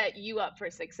to set you up for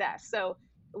success. So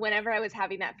whenever I was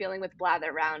having that feeling with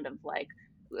Blather Round of like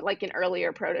in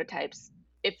earlier prototypes,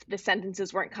 if the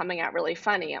sentences weren't coming out really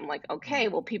funny, I'm like, okay,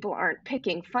 well, people aren't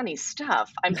picking funny stuff,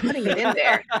 I'm putting it in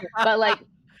there. But like,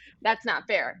 that's not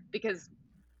fair, because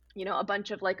a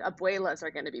bunch of like abuelas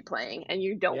are going to be playing, and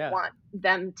you don't want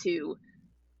them to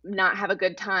not have a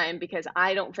good time because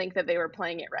I don't think that they were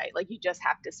playing it right. Like, you just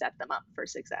have to set them up for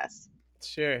success.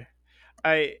 Sure.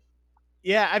 I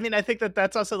mean, I think that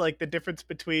that's also like the difference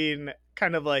between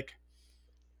kind of like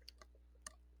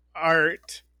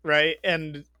art, right,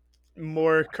 and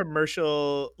more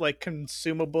commercial, like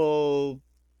consumable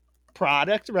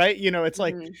product, right? It's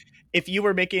like Mhm. if you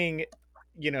were making,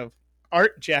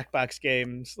 art Jackbox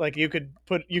games, like you could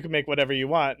make whatever you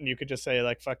want, and you could just say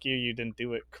like fuck you, you didn't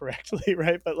do it correctly,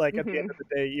 right? But like at the end Mhm. of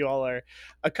the day, you all are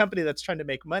a company that's trying to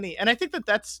make money, and I think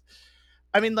that's,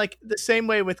 I mean, like the same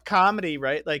way with comedy,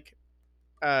 right? Like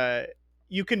uh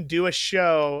you can do a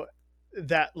show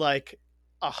that like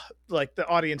the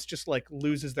audience just like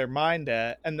loses their mind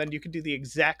at, and then you can do the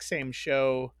exact same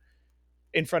show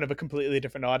in front of a completely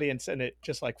different audience and it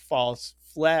just like falls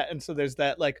flat. And so there's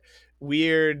that like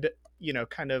weird,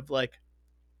 kind of like,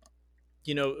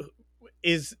 you know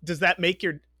does that make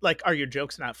your, like, are your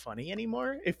jokes not funny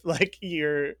anymore if like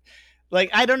you're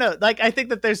like, I don't know, like I think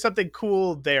that there's something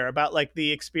cool there about like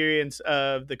the experience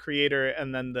of the creator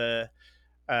and then the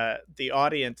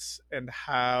audience, and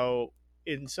how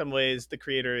in some ways the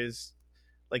creator is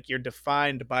like, you're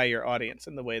defined by your audience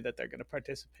and the way that they're going to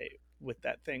participate with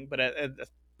that thing, but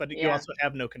you Yeah. also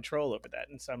have no control over that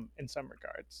in some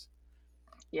regards.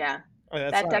 Yeah. Oh,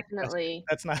 That definitely.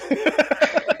 that's not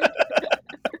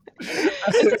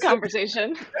It's a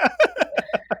conversation.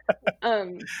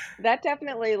 That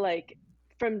definitely, like,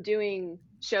 from doing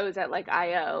shows at like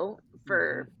IO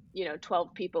for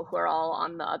 12 people who are all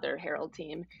on the other Herald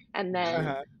team, and then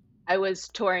Uh-huh. I was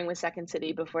touring with Second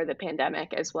City before the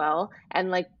pandemic as well, and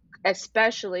like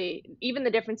especially even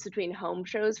the difference between home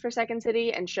shows for Second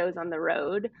City and shows on the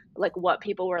road, like what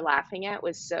people were laughing at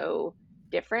was so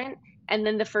different. And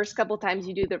then the first couple times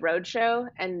you do the road show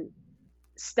and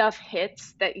stuff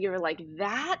hits that you're like,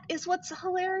 that is what's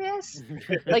hilarious.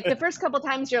 Like the first couple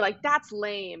times you're like, that's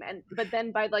lame, and but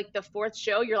then by like the fourth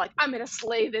show you're like, I'm gonna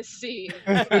slay this scene.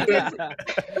 Because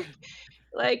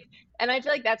like, and I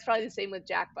feel like that's probably the same with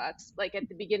Jackbox. Like at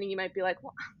the beginning you might be like,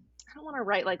 well, I don't want to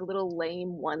write like little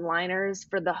lame one-liners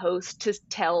for the host to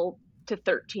tell to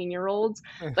 13-year-olds,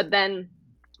 but then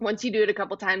once you do it a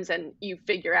couple times and you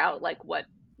figure out like what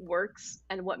works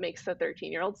and what makes the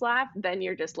 13-year-olds laugh, then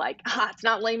you're just like, it's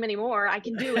not lame anymore, I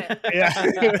can do it. Yeah.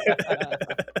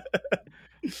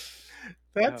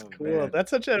 That's cool, man. that's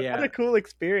such a what a cool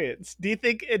experience. Do you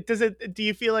think do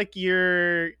you feel like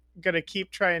you're gonna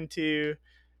keep trying to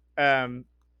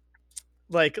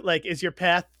like is your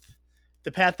path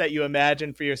the path that you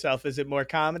imagine for yourself, is it more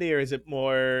comedy or is it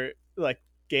more like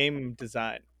game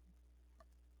design?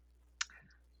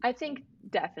 I think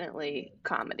definitely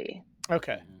comedy.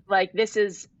 Okay. Like this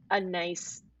is a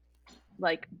nice,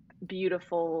 like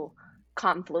beautiful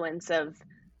confluence of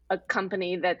a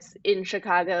company that's in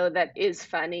Chicago that is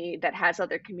funny, that has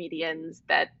other comedians,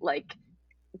 that like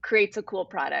creates a cool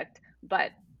product,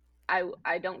 but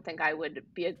I don't think I would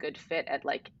be a good fit at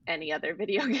like any other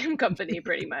video game company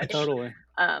pretty much. Totally.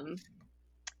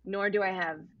 Nor do I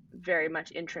have very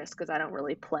much interest because I don't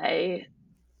really play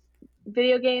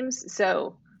video games,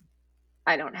 so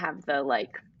I don't have the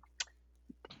like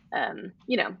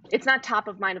it's not top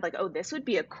of mind of like, oh, this would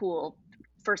be a cool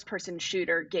first person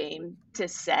shooter game to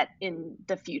set in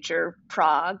the future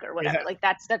Prague or whatever. Yeah. Like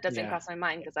that doesn't cross my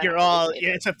mind because you're all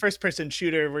it's a first person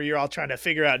shooter where you're all trying to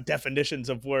figure out definitions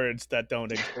of words that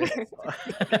don't exist.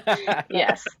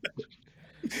 Yes.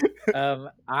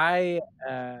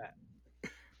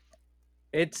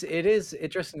 It is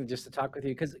interesting just to talk with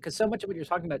you because so much of what you're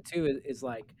talking about too is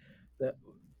like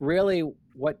really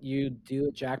what you do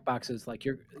at Jackbox is like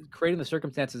you're creating the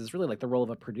circumstances is really like the role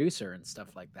of a producer and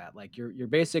stuff like that. Like you're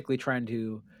basically trying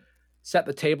to set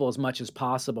the table as much as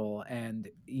possible, and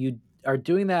you are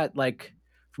doing that like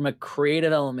from a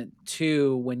creative element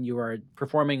too when you are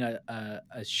performing a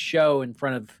show in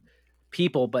front of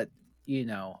people, but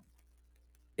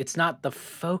it's not the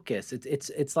focus.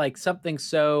 It's like something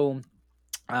so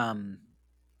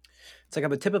it's like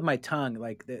on the tip of my tongue.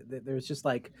 Like there's just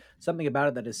like something about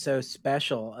it that is so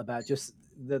special about just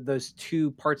those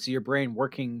two parts of your brain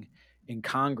working in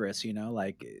Congress.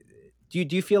 Like, do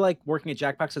you feel like working at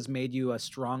Jackbox has made you a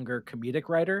stronger comedic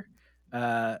writer?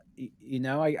 I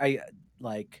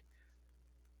like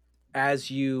as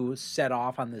you set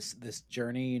off on this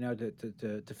journey,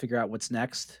 to figure out what's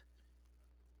next.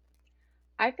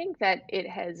 I think that it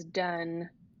has done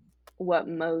what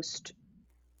most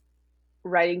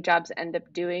writing jobs end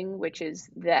up doing, which is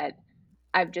that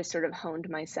I've just sort of honed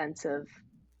my sense of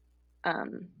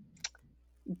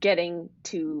getting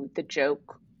to the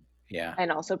joke,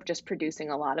 and also just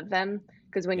producing a lot of them,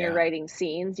 because when you're writing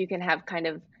scenes you can have kind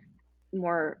of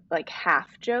more like half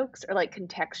jokes or like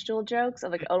contextual jokes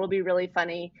of like, oh, it'll be really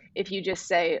funny if you just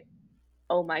say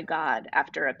oh my god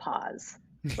after a pause,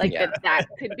 like that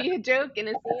could be a joke in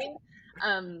a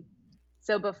scene.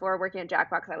 So before working at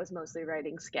Jackbox, I was mostly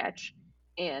writing sketch,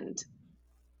 and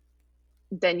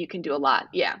then you can do a lot,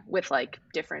 with like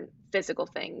different physical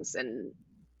things and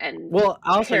Well,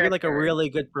 also you're like a character. really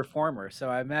good performer, so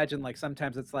I imagine like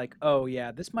sometimes it's like, oh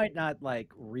yeah, this might not like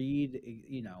read,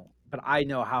 but I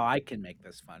know how I can make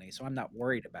this funny, so I'm not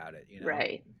worried about it,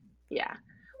 Right. Yeah.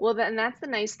 Well, then that's the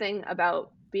nice thing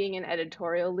about being an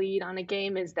editorial lead on a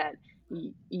game is that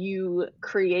you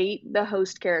create the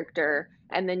host character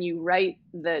and then you write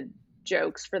the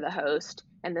jokes for the host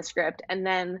and the script. And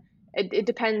then it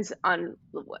depends on,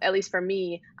 at least for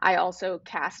me, I also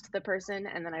cast the person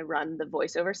and then I run the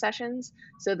voiceover sessions.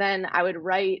 So then I would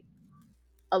write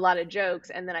a lot of jokes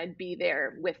and then I'd be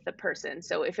there with the person.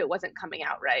 So if it wasn't coming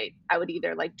out right, I would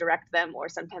either like direct them or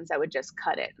sometimes I would just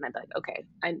cut it and I'd be like, okay,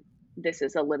 this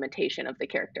is a limitation of the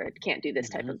character. It can't do this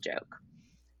type of joke.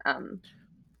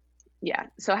 Yeah.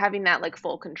 So having that like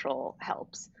full control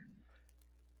helps.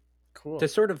 Cool. To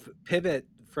sort of pivot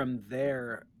from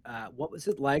there, what was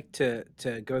it like to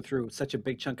go through such a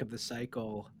big chunk of the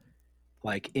cycle,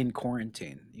 like in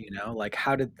quarantine? Like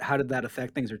how did that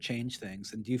affect things or change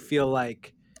things? And do you feel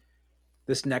like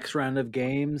this next round of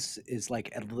games is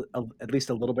like at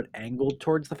least a little bit angled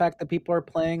towards the fact that people are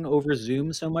playing over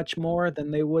Zoom so much more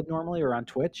than they would normally or on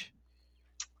Twitch?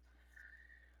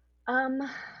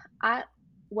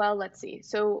 Well, let's see.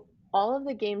 So all of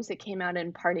the games that came out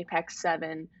in Party Pack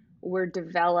 7 were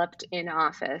developed in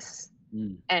Office,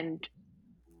 and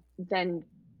then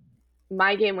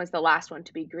my game was the last one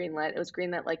to be greenlit. It was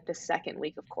greenlit like the second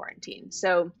week of quarantine.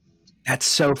 So that's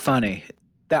so funny.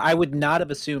 That I would not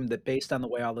have assumed that based on the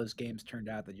way all those games turned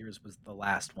out that yours was the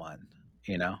last one,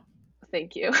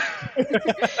 Thank you.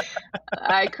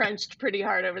 I crunched pretty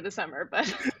hard over the summer,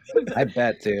 but I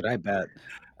bet, dude. I bet.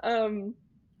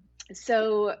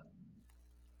 So,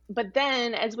 but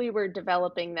then as we were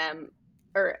developing them,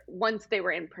 or once they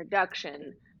were in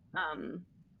production,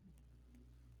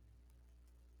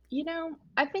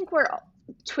 I think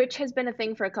Twitch has been a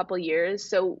thing for a couple years,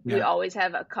 so we always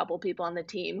have a couple people on the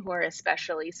team who are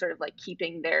especially sort of like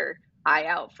keeping their eye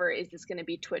out for, is this going to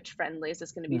be Twitch friendly? Is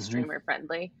this going to be streamer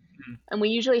friendly? And we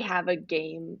usually have a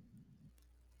game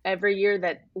every year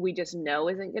that we just know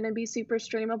isn't going to be super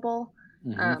streamable.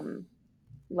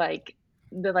 Like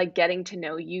the getting to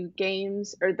know you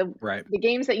games, or the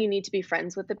games that you need to be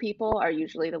friends with the people, are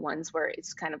usually the ones where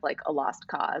it's kind of like a lost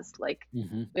cause. Like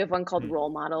we have one called Role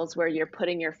Models, where you're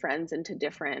putting your friends into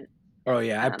different. Oh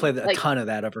yeah, I played a ton of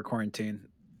that over quarantine.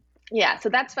 Yeah, so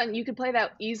that's fun. You could play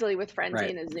that easily with Frenzy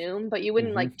in a Zoom, but you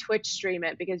wouldn't like Twitch stream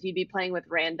it because you'd be playing with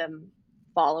random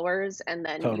followers, and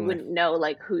then you wouldn't know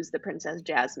like who's the Princess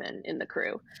Jasmine in the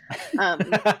crew.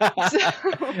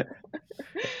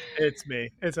 It's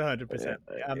me. It's 100%.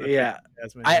 Yeah,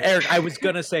 Eric, I was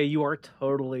gonna say you are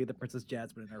totally the Princess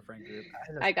Jasmine in our friend group.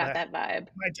 I got that vibe.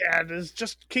 My dad is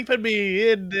just keeping me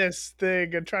in this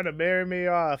thing and trying to marry me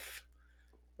off.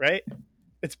 Right?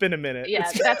 It's been a minute.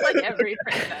 Yeah, that's like every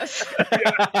princess.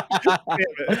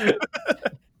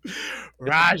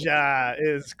 Raja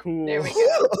is cool. There we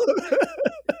go.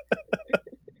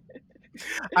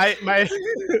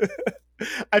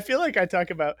 I feel like I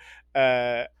talk about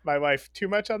my wife too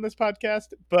much on this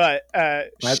podcast, but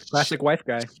classic wife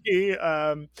guy. She,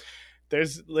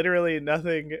 there's literally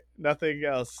nothing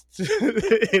else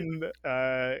in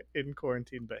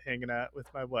quarantine but hanging out with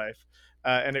my wife,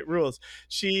 and it rules.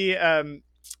 She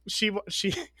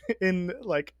in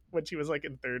like when she was like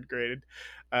in third grade,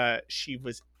 she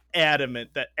was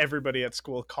adamant that everybody at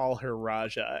school call her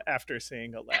Raja after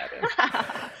seeing Aladdin.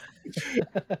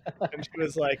 And she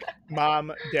was like,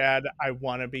 Mom, Dad, I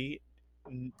want to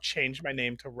change my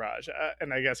name to Raja.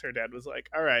 And I guess her dad was like,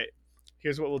 all right,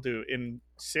 here's what we'll do. In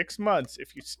 6 months,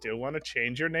 if you still want to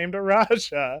change your name to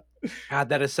Raja. God,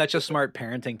 that is such a smart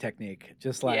parenting technique.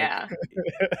 Just like,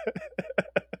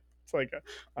 it's like,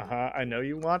 I know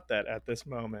you want that at this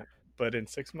moment, but in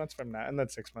 6 months from now, and then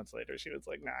 6 months later, she was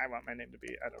like, nah, I want my name to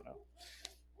be, I don't know.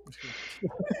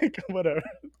 Whatever.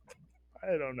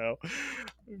 I don't know.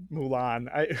 Mulan.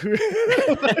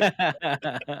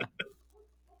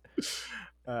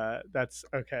 That's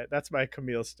okay. That's my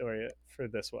Camille story for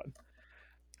this one.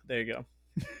 There you go.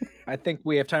 I think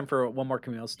we have time for one more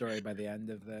Camille story by the end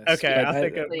of this. Okay, I'll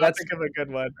think of a good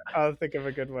one. I'll think of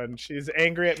a good one. She's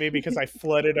angry at me because I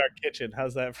flooded our kitchen.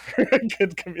 How's that for a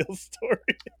good Camille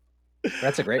story?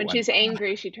 That's a great one. When she's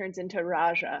angry, she turns into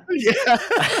Raja. Yeah.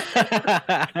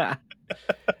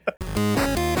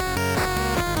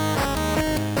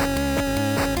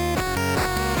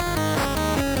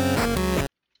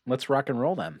 Let's rock and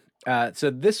roll then. So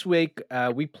this week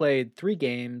we played 3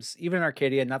 games, even in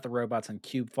Arcadia, not the robots, on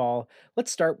Cubefall.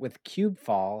 Let's start with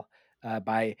Cubefall.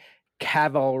 by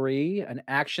Cavalry, an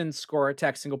action score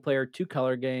attack single player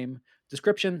 2-color game.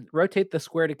 Description: rotate the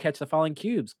square to catch the falling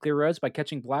cubes. Clear roads by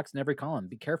catching blocks in every column.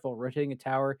 Be careful, rotating a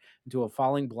tower into a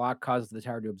falling block causes the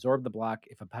tower to absorb the block.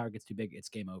 If a power gets too big, it's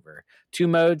game over. 2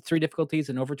 modes, 3 difficulties,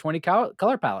 and over 20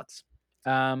 color palettes.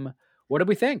 What do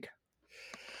we think?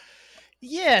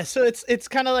 Yeah, so it's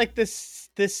kind of like this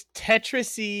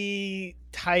Tetris-y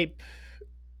type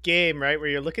game, right? Where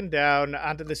you're looking down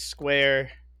onto the square.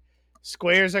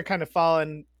 Squares are kind of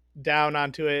falling down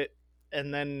onto it,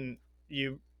 and then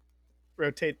you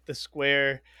rotate the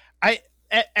square.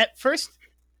 At first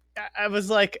I was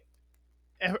like,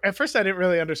 at first I didn't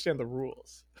really understand the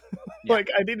rules. Yeah. Like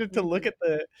I needed to look at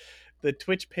the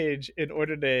Twitch page in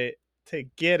order to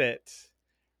get it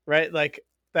right. Like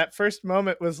that first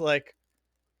moment was like,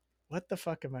 what the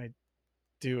fuck am I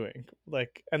doing?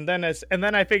 Like, and then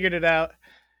I figured it out.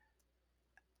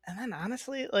 And then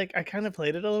honestly, like I kind of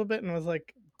played it a little bit and was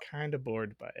like kind of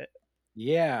bored by it.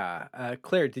 Yeah.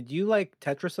 Claire, did you like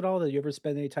Tetris at all? Did you ever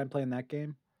spend any time playing that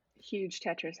game? Huge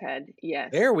Tetris head.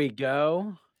 Yes. There we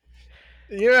go.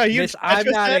 Yeah, Miss, I'm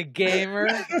not a gamer.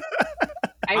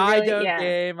 I don't yeah.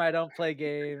 game. I don't play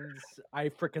games. I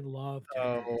freaking love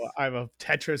Tetris. Oh, I'm a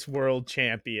Tetris world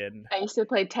champion. I used to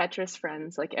play Tetris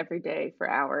Friends like every day for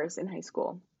hours in high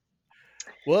school.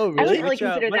 Whoa, really? I wouldn't really Which,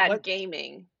 consider that what-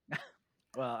 gaming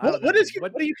Well, I don't What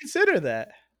know. do you consider that?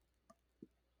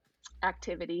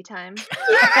 activity time.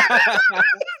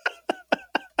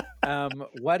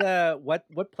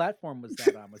 What platform was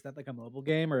that on? Was that like a mobile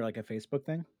game or like a Facebook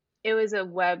thing? It was a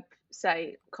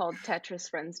website called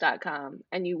TetrisFriends.com,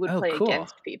 and you would Oh, play cool.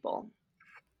 against people.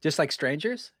 Just like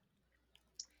strangers?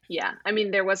 Yeah, I mean,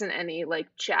 there wasn't any like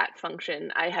chat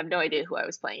function. I have no idea who I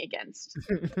was playing against.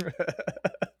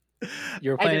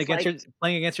 You were I playing just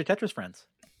playing against your Tetris friends.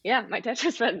 Yeah, my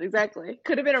Tetris friends, exactly.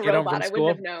 Could have been a Get home robot. from I school,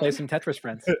 wouldn't have play known. some Tetris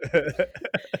friends.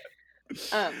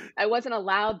 I wasn't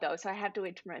allowed though, so I had to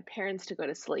wait for my parents to go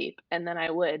to sleep, and then I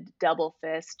would double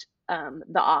fist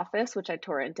The Office, which I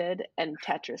torrented, and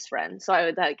Tetris Friends. So I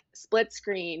would like split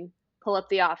screen, pull up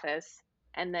The Office,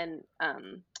 and then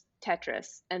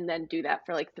Tetris, and then do that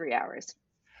for like 3 hours.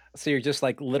 So you're just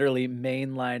like literally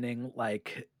mainlining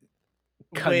like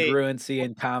Wait, congruency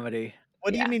in comedy.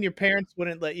 what do you Yeah. mean your parents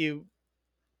wouldn't let you?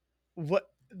 What,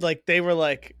 like they were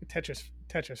like Tetris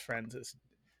Friends is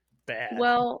bad.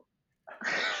 Well,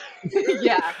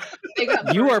 yeah, they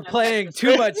got You burned are on playing Tetris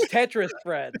too Friends. much Tetris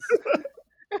friends.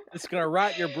 It's gonna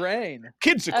rot your brain.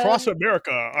 Kids across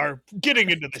America are getting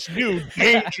into this new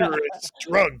dangerous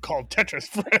drug called Tetris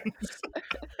Friends.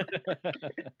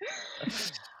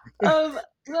 Well,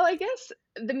 I guess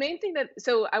the main thing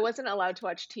so I wasn't allowed to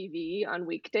watch TV on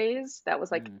weekdays. That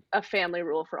was like a family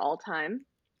rule for all time.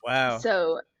 Wow.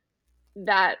 So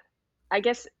that, I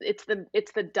guess it's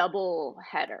the double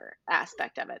header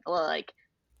aspect of it. Like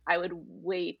I would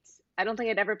wait. I don't think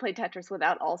I'd ever play Tetris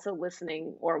without also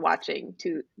listening or watching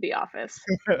to The Office.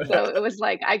 So it was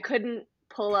like I couldn't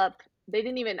pull up. They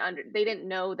didn't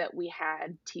know that we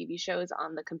had TV shows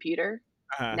on the computer.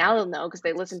 Now they'll know because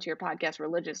they listen to your podcast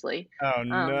religiously. Oh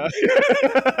no.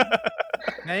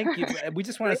 Thank you. We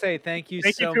just want to say thank you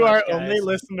Thank so you to much, our guys. only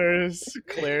listeners,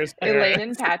 Claire's Elaine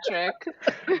parents. and Patrick.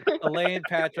 Elaine,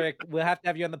 Patrick, we'll have to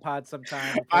have you on the pod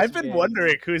sometime. We'll play I've some been games.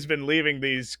 wondering who's been leaving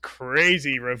these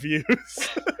crazy reviews.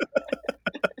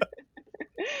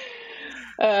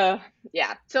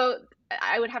 Yeah. So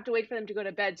I would have to wait for them to go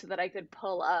to bed so that I could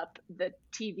pull up the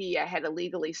TV I had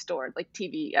illegally stored, like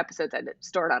TV episodes I'd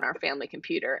stored on our family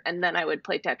computer, and then I would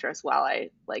play Tetris while I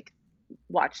like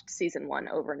watched season 1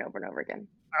 over and over and over again.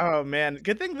 Oh man,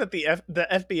 good thing that the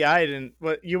FBI didn't.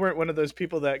 What, you weren't one of those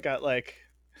people that got like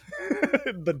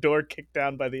the door kicked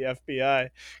down by the FBI,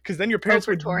 because then your parents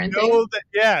for would torrenting? know that.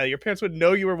 Yeah, your parents would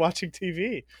know you were watching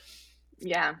TV,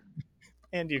 Yeah.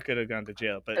 and you could have gone to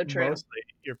jail. But So true. mostly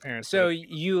your parents. So would-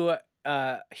 you,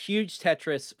 huge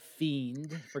Tetris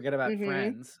fiend. Forget about Mhm.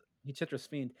 friends. Huge Tetris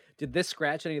fiend. Did this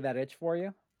scratch any of that itch for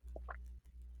you?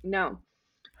 No.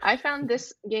 I found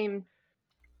this game.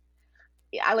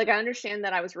 Yeah, I understand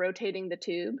that I was rotating the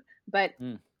tube, but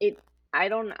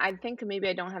I think maybe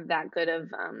I don't have that good of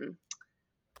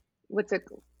what's it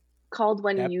called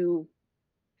when Depth? you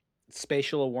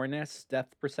Spatial awareness,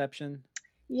 depth perception.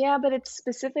 Yeah, but it's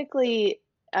specifically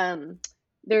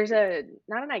there's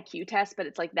not an IQ test, but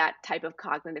it's like that type of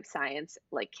cognitive science,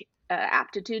 like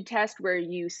aptitude test where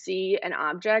you see an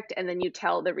object and then you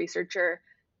tell the researcher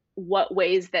what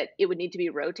ways that it would need to be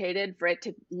rotated for it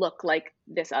to look like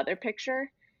this other picture.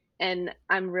 And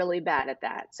I'm really bad at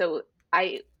that. So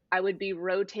I would be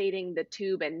rotating the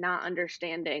tube and not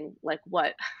understanding like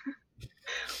what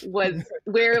was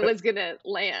where it was gonna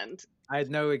land. I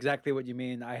know exactly what you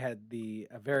mean. I had a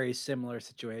very similar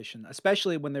situation,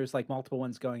 especially when there's like multiple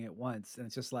ones going at once, and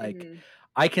it's just like Mhm.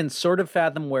 I can sort of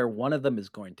fathom where one of them is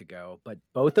going to go, but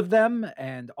both of them,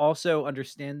 and also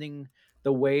understanding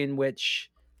the way in which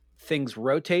things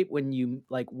rotate when you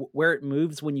like where it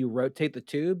moves when you rotate the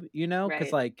tube, because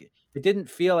Right. like it didn't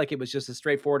feel like it was just as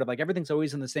straightforward of like everything's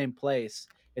always in the same place.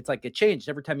 It's like it changed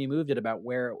every time you moved it about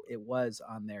where it was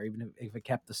on there, even if it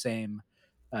kept the same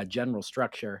general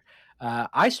structure.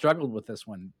 I struggled with this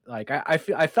one. Like I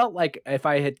felt like if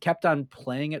I had kept on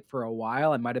playing it for a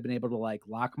while, I might have been able to like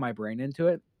lock my brain into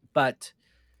it. But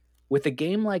with a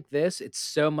game like this, it's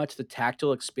so much the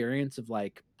tactile experience of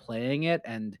like playing it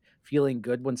and feeling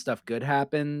good when stuff good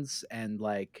happens and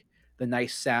like the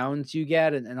nice sounds you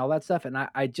get and all that stuff. And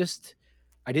I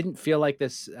didn't feel like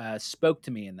this spoke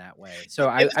to me in that way. So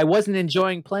I wasn't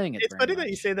enjoying playing it. It's funny that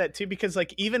you say that too, because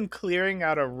like even clearing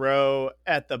out a row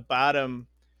at the bottom,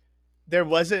 there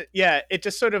wasn't, it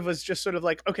just sort of was just sort of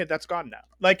like, okay, that's gone now.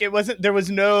 Like it wasn't, there was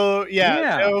no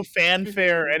no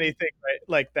fanfare or anything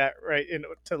like that, right?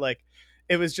 To like,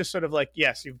 it was just sort of like,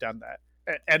 yes, you've done that.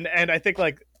 And I think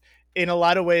like in a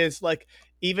lot of ways, like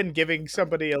even giving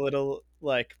somebody a little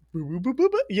like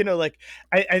like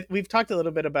I we've talked a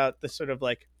little bit about the sort of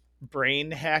like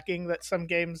brain hacking that some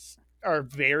games are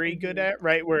very good at,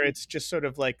 right? Where it's just sort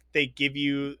of like they give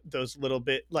you those little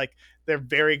bit, like they're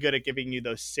very good at giving you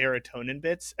those serotonin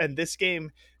bits, and this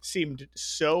game seemed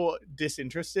so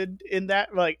disinterested in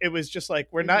that. Like it was just like,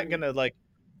 we're not gonna like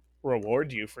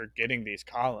reward you for getting these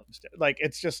columns. Like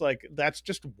it's just like, that's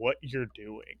just what you're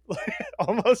doing.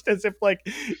 Almost as if like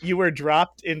you were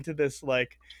dropped into this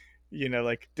like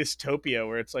like dystopia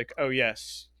where it's like, oh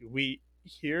yes, we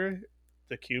here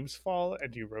the cubes fall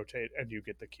and you rotate and you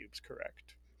get the cubes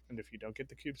correct, and if you don't get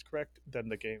the cubes correct, then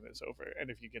the game is over, and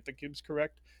if you get the cubes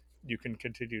correct, you can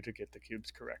continue to get the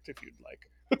cubes correct if you'd like.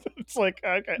 It's like,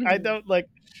 okay, I don't like,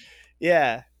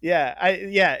 it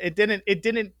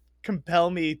didn't compel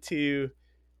me to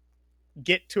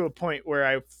get to a point where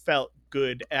I felt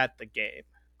good at the game.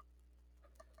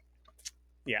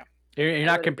 Yeah. You're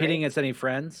not competing against any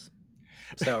friends.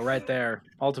 So right there,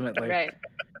 ultimately. Right.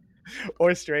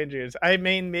 Or strangers. I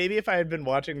mean, maybe if I had been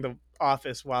watching The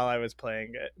Office while I was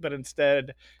playing it, but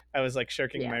instead I was like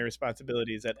shirking my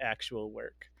responsibilities at actual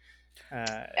work.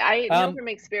 I know from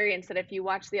experience that if you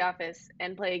watch The Office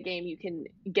and play a game, you can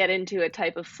get into a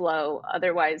type of flow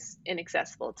otherwise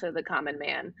inaccessible to the common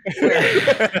man.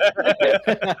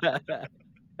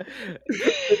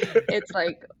 It's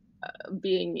like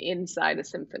being inside a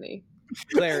symphony.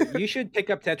 Claire, you should pick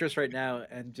up Tetris right now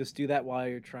and just do that while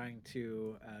you're trying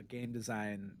to game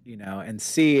design, and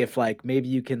see if like maybe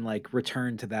you can like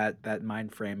return to that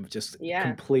mind frame of just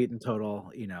complete and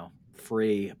total,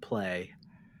 free play.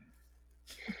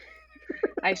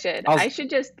 I should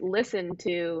just listen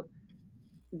to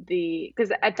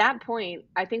because at that point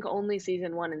I think only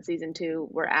season 1 and season 2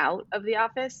 were out of The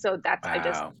Office, so that's I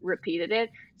just repeated it.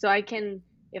 So I can,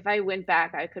 if I went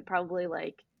back, I could probably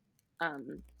like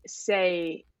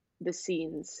say the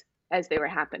scenes as they were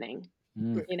happening,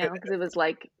 because it was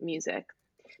like music.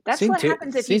 That's what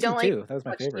happens if you don't like that was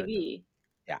my favorite. TV.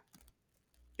 Yeah.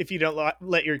 If you don't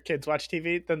let your kids watch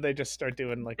TV, then they just start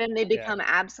doing like. Then they become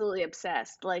absolutely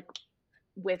obsessed, like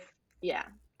with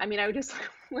I mean, I would just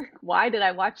like, why did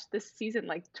I watch this season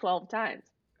like 12 times?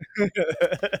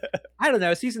 I don't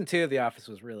know. Season 2 of The Office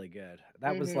was really good.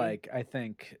 That was like, I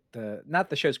think not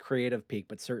the show's creative peak,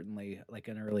 but certainly like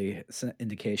an early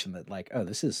indication that like, oh,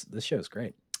 this show's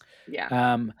great.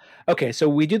 Yeah. Okay, so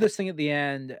we do this thing at the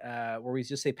end where we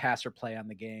just say pass or play on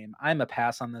the game. I'm a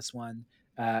pass on this one.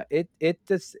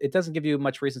 It doesn't give you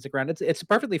much reason to stick around. It's a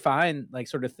perfectly fine like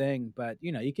sort of thing, but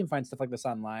you can find stuff like this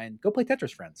online. Go play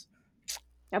Tetris, friends.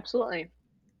 Absolutely.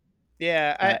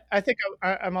 Yeah, I think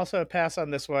I'm also a pass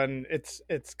on this one. It's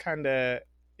kind of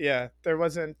there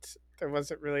wasn't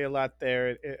really a lot there.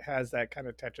 It has that kind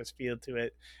of Tetris feel to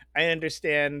it. I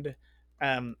understand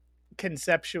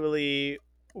conceptually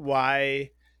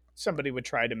why somebody would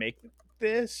try to make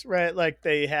this, right? Like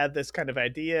they had this kind of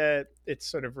idea. It's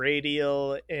sort of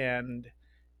radial and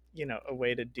a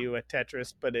way to do a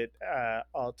Tetris, but it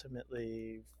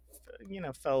ultimately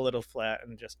fell a little flat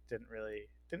and just didn't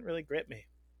really grip me.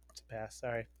 It's a pass.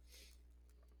 Sorry.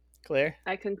 Claire?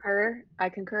 I concur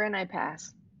and I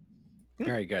pass.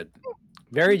 Very good.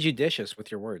 Very judicious with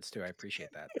your words too. I appreciate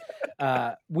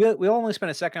that. We'll only spend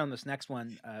a second on this next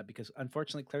one because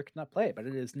unfortunately Claire could not play it. But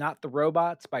it is Not the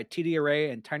Robots by TD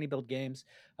Array and Tiny Build Games,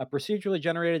 a procedurally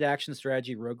generated action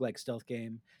strategy roguelike stealth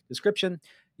game. Description: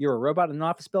 you're a robot in an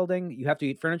office building. You have to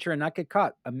eat furniture and not get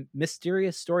caught. A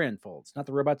mysterious story unfolds. Not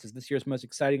the Robots is this year's most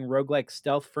exciting roguelike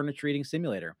stealth furniture eating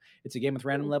simulator. It's a game with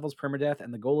random levels, permadeath,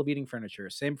 and the goal of eating furniture.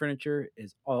 Same furniture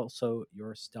is also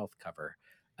your stealth cover.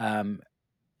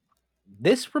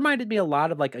 This reminded me a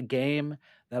lot of like a game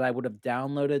that I would have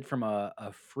downloaded from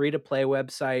a free-to-play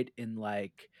website in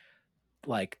like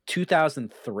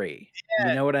 2003. Yeah,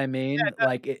 You know what I mean? no,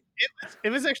 Like it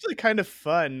was actually kind of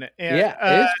fun. And yeah,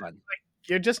 it is fun.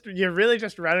 you're really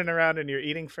just running around and you're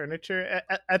eating furniture.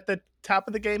 At the top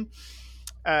of the game,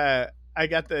 I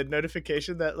got the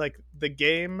notification that like the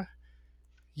game,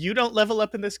 you don't level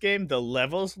up in this game, the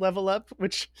levels level up,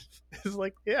 which is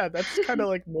like, yeah, that's kind of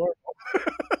like normal.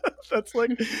 That's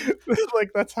like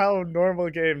that's how normal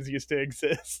games used to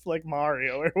exist, like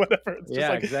Mario or whatever. It's just Yeah,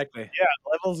 like, exactly.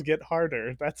 yeah, levels get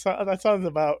harder. That sounds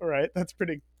about right. That's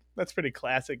pretty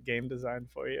classic game design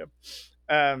for you.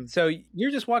 So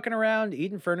you're just walking around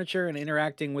eating furniture and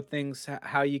interacting with things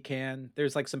how you can.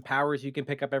 There's like some powers you can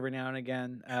pick up every now and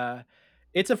again.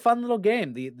 It's a fun little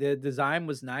game. The design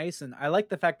was nice, and I like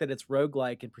the fact that it's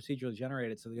roguelike and procedurally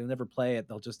generated, so you'll never play it.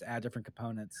 They'll just add different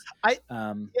components. I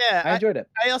enjoyed it.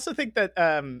 I also think that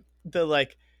the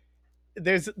like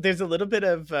there's a little bit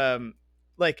of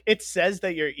like it says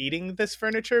that you're eating this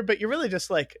furniture, but you're really just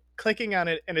like clicking on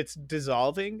it and it's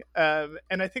dissolving.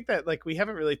 And I think that like we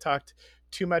haven't really talked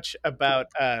too much about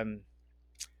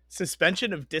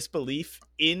suspension of disbelief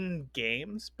in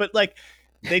games, but like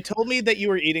they told me that you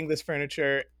were eating this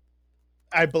furniture.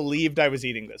 I believed I was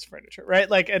eating this furniture, right?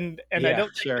 Like, and I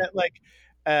don't think that like,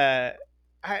 I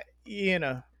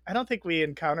don't think we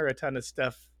encounter a ton of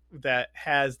stuff that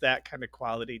has that kind of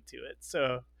quality to it.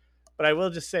 So, but I will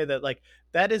just say that like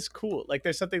that is cool. Like,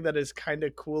 there's something that is kind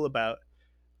of cool about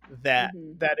that.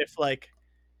 Mhm. That if like,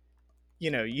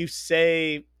 you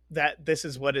say that this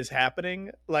is what is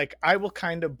happening, like I will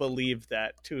kind of believe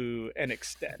that to an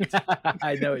extent.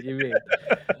 I know what you mean.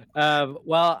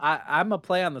 Well, I'm gonna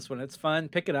play on this one. It's fun.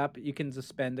 Pick it up. You can just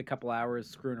spend a couple hours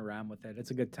screwing around with it.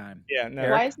 It's a good time. Yeah. No.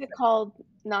 Why is it called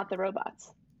Not the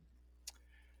Robots?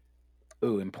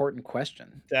 Ooh, important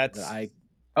question. That's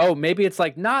Oh, maybe it's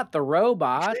like Not the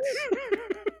Robots.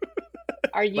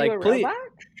 Are you Like, a please- robot?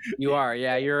 You are,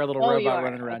 yeah. You're a little Oh, you robot are,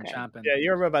 running around okay. chomping. Yeah,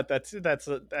 you're a robot.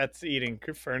 That's eating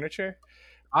furniture.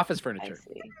 Office I furniture.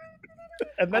 see.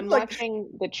 And then I'm like watching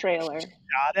the trailer.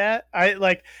 shot at. I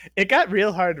like it got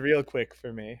real hard real quick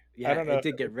for me. Yeah, I don't know. it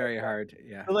did get very hard.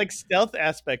 Yeah. The like stealth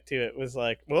aspect to it was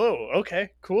like, whoa, okay,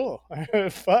 cool.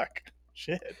 Fuck.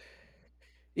 Shit.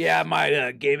 Yeah,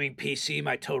 my gaming PC,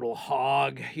 my total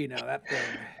hog, that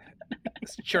thing.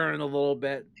 It's churning a little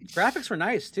bit. Graphics were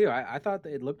nice too. I thought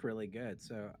that it looked really good.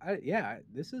 So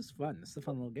this is fun. This is a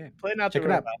fun little game. Play Not Check the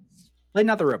it out. Robots. Play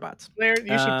Not the Robots. Player,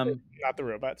 you should play Not the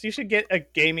Robots. You should get a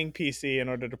gaming PC in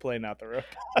order to play Not the Robots.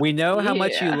 We know how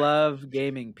much you Yeah. love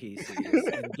gaming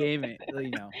PCs and gaming.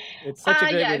 It's such a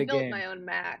great Yeah, way I to built game. my own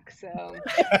Mac, so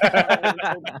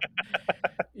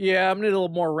Yeah, I'm gonna need a little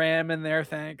more RAM in there,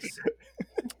 thanks.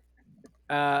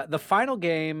 The final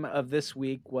game of this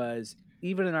week was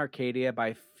Even in Arcadia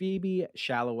by Phoebe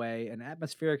Shalloway, an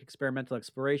atmospheric experimental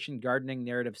exploration, gardening,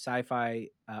 narrative, sci-fi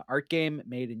art game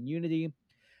made in Unity.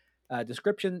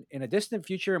 Description: in a distant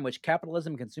future in which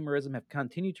capitalism and consumerism have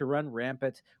continued to run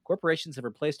rampant, corporations have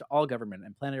replaced all government,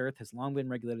 and planet Earth has long been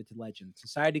regulated to legend.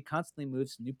 Society constantly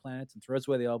moves to new planets and throws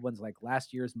away the old ones like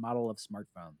last year's model of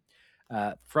smartphone.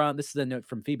 This is a note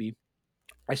from Phoebe.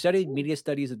 I studied media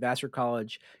studies at Vassar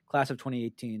College, class of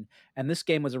 2018, and this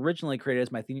game was originally created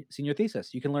as my senior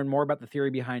thesis. You can learn more about the theory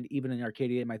behind Even in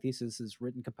Arcadia in my thesis'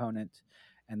 written component,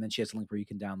 and then she has a link where you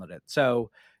can download it.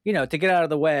 So, to get out of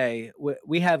the way,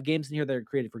 we have games in here that are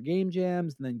created for game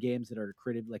jams, and then games that are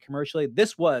created like commercially.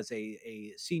 This was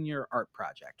a senior art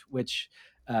project, which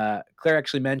Claire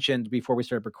actually mentioned before we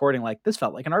started recording. Like, this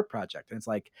felt like an art project, and it's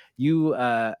like you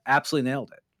absolutely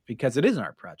nailed it because it is an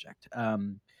art project.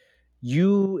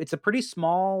 It's a pretty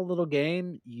small little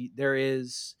game. There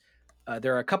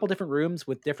are a couple different rooms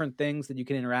with different things that you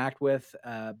can interact with,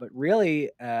 but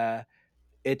really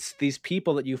it's these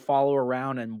people that you follow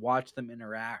around and watch them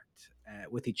interact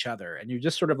with each other, and you're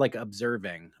just sort of like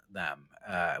observing them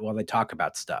while they talk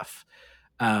about stuff.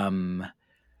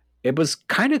 It was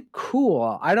kind of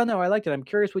cool. I don't know, I liked it. I'm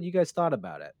curious what you guys thought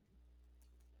about it.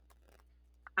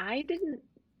 I didn't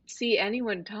see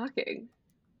anyone talking.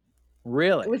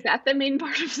 Really? Was that the main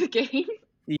part of the game?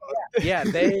 Yeah,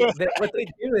 they what they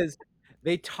do is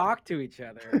they talk to each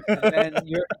other, and then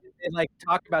they like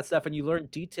talk about stuff, and you learn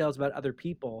details about other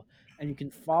people, and you can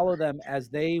follow them as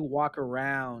they walk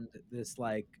around this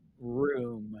like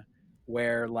room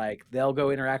where like they'll go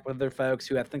interact with other folks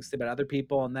who have things to say about other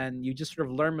people, and then you just sort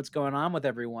of learn what's going on with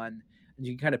everyone, and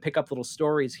you can kind of pick up little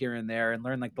stories here and there and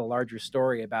learn like the larger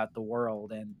story about the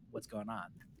world and what's going on.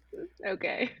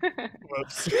 Okay.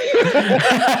 Whoops.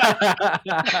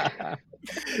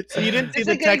 So you didn't see It's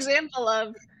the a good text. example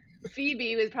of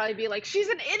Phoebe would probably be like, she's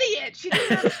an idiot. She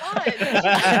doesn't have fun. She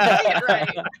can't say it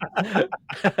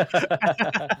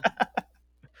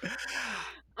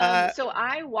right. So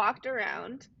I walked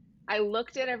around. I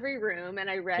looked at every room and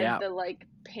I read the like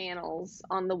panels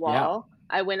on the wall.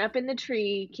 I went up in the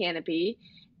tree canopy.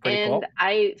 Pretty and cool.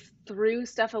 I threw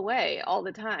stuff away all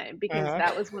the time because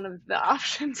that was one of the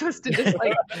options, was to just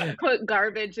like put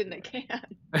garbage in the can.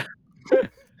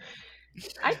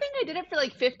 I think I did it for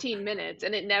like 15 minutes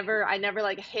and I never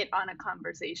like hit on a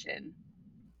conversation.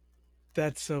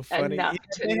 That's so funny. Enough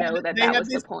to know that was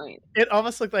the point. It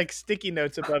almost looked like sticky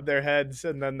notes above their heads,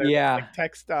 and then there's like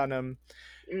text on them.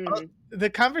 The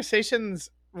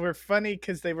conversations were funny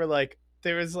because they were like,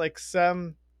 there was like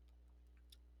some.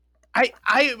 I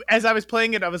as I was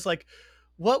playing it, I was like,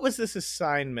 what was this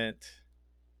assignment?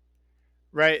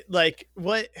 Right? Like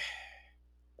what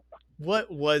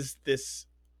was this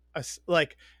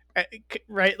like,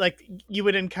 right? Like you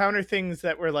would encounter things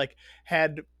that were like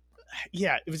it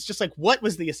was just like, what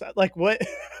was the like what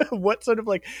sort of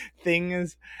like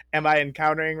things am I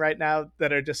encountering right now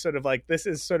that are just sort of like, this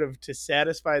is sort of to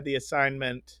satisfy the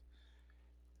assignment.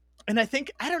 And I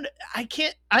think I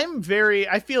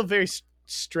feel very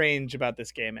strange about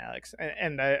this game, Alex,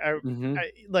 and I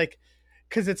like,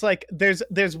 because it's like there's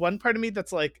one part of me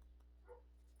that's like,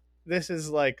 this is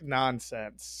like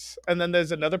nonsense, and then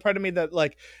there's another part of me that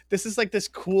like, this is like this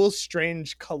cool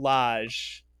strange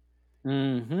collage,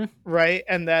 right?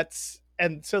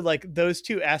 And so like those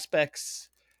two aspects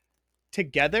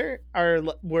together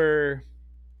were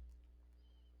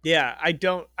I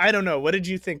don't know, what did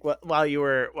you think while you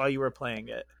were playing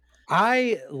it?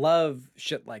 I love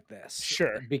shit like this.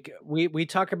 Sure. Because we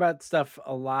talk about stuff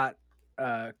a lot,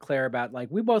 Claire, about like,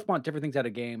 we both want different things out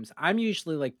of games. I'm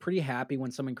usually like pretty happy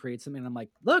when someone creates something and I'm like,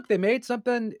 look, they made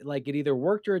something, like it either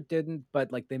worked or it didn't,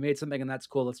 but like they made something and that's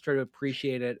cool. Let's try to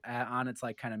appreciate it on its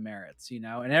like kind of merits, you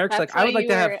know? And Eric's like, I would like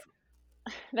to have...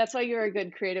 That's why you're a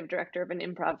good creative director of an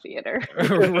improv theater.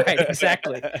 Right,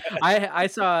 exactly. I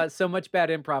saw so much bad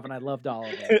improv and I loved all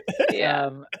of it. Yeah.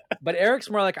 But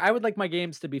Eric's more like, I would like my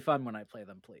games to be fun when I play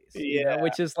them, please. You know,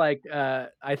 which is like,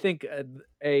 I think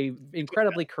a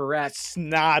incredibly correct,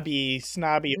 snobby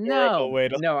horrible way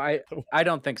to... No, I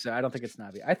don't think so. I don't think it's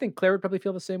snobby. I think Claire would probably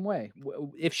feel the same way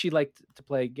if she liked to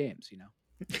play games, you know?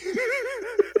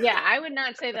 Yeah, I would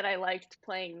not say that I liked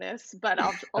playing this, but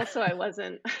also I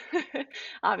wasn't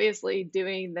obviously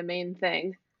doing the main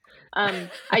thing. I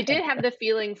did have the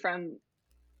feeling from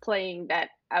playing that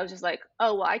I was just like,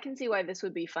 oh, well, I can see why this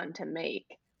would be fun to make.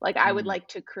 Like, I would like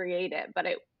to create it, but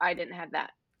I didn't have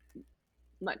that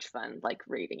much fun, like,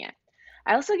 reading it.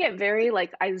 I also get very,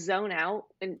 like, I zone out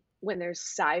when there's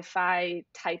sci-fi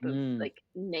type of, like,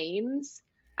 names.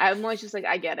 I'm always just like,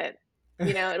 I get it.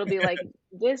 You know, it'll be like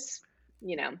this...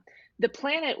 You know, the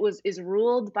planet is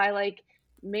ruled by like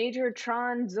Major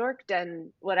Tron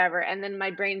Zorkden, whatever, and then my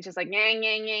brain's just like, yang,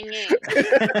 yang, yang, yang.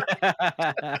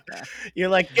 You're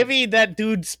like, give me that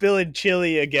dude spilling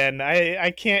chili again.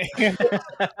 I can't handle it.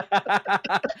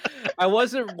 I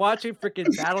wasn't watching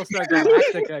freaking Battlestar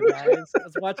Galactica, guys. I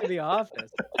was watching The Office.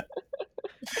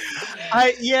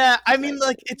 I mean,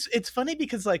 like, it's funny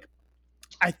because like,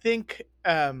 I think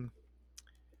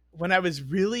when I was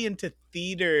really into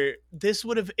theater, this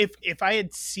would have, if I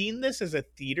had seen this as a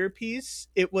theater piece,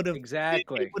 it would have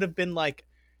it would have been like,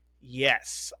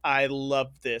 yes, I love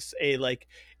this. A like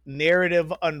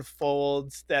narrative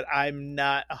unfolds that I'm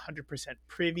not 100%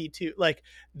 privy to. Like,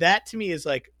 that to me is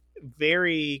like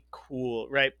very cool,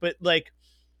 right? But like,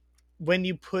 when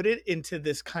you put it into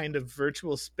this kind of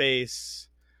virtual space,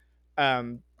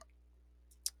 it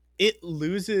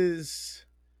loses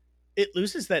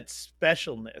that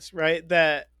specialness, right?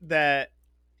 That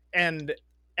and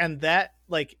that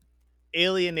like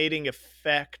alienating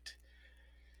effect.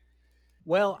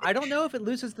 Well, I don't know if it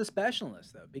loses the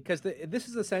specialness though, because this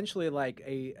is essentially like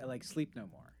a like Sleep No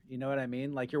More. You know what I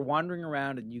mean? Like, you're wandering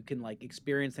around and you can like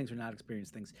experience things or not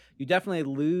experience things. You definitely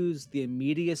lose the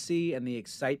immediacy and the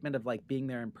excitement of like being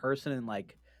there in person and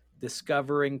like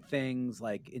discovering things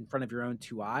like in front of your own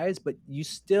two eyes, but you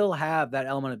still have that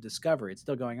element of discovery. It's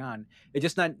still going on. It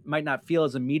just might not feel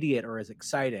as immediate or as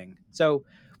exciting. So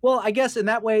Well, I guess in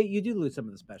that way you do lose some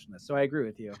of the specialness. So I agree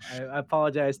with you. I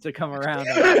apologize to come around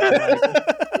on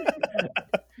that.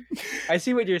 I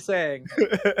see what you're saying.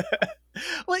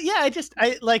 Well, yeah,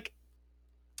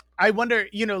 I wonder,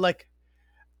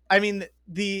 I mean,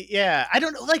 I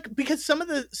don't know, because some of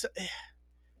it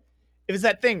was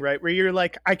that thing, right, where you're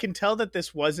like, I can tell that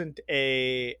this wasn't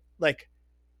it's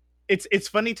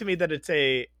funny to me that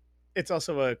it's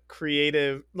also a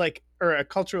creative, or a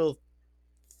cultural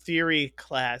theory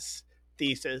class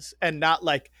thesis and not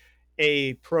like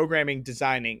a programming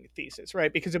designing thesis,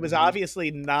 right? Because it was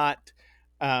obviously not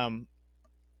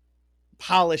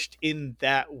polished in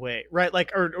that way, right?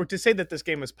 Or to say that this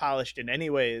game was polished in any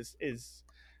ways is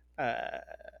I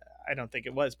don't think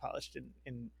it was polished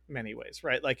in many ways,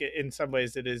 right? Like in some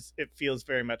ways it feels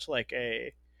very much like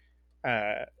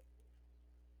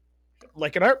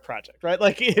like an art project, right?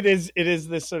 Like it is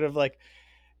this sort of like,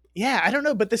 yeah, I don't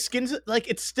know, but the skins, like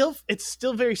it's still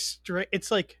very straight. It's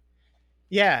like,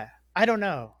 yeah, I don't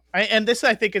know. And this,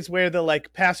 I think, is where the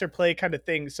like pass or play kind of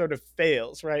thing sort of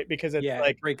fails, right? Because it's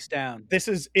like it breaks down.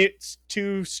 It's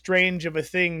too strange of a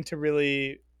thing to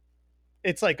really.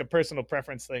 It's like a personal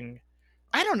preference thing.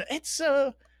 I don't know. It's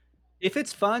if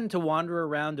it's fun to wander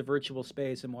around a virtual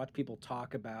space and watch people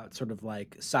talk about sort of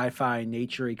like sci-fi,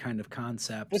 naturey kind of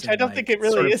concepts, which I don't think it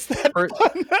really is that fun.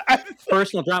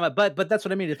 Personal drama, but that's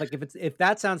what I mean. If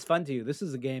that sounds fun to you, this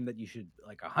is a game that you should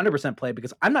like 100% play,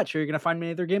 because I'm not sure you're gonna find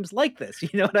many other games like this. You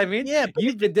know what I mean? Yeah,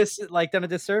 you've been done a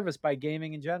disservice by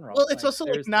gaming in general. Well, it's also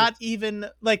like not even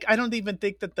like, I don't even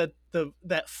think that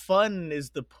that fun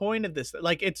is the point of this.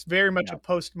 Like it's very much a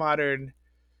postmodern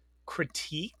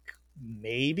critique.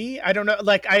 Maybe, I don't know,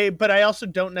 but I also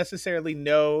don't necessarily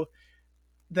know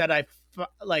that I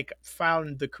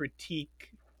found the critique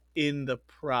in the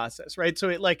process, right? So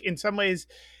it like in some ways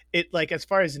it like, as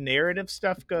far as narrative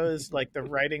stuff goes, like the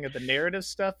writing of the narrative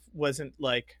stuff wasn't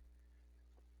like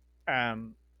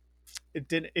it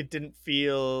didn't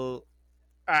feel,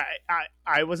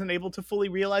 I wasn't able to fully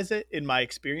realize it in my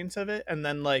experience of it. And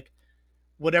then like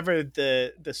whatever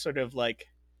the sort of like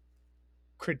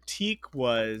critique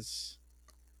was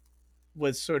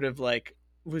sort of like,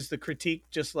 was the critique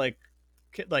just like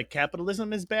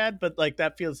capitalism is bad, but like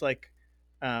that feels like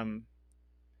like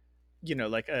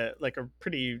a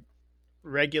pretty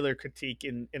regular critique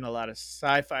in a lot of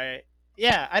sci-fi.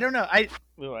 Yeah, I don't know. I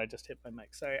just hit my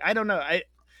mic, sorry. I don't know.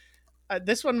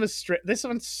 This one's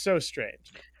so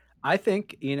strange. I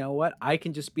think, you know what, I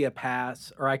can just be a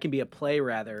pass, or I can be a play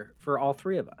rather, for all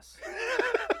three of us.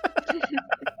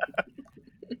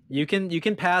 You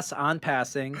can pass on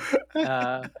passing.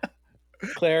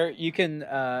 Claire, you can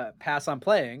pass on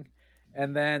playing,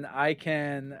 and then I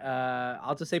can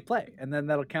I'll just say play, and then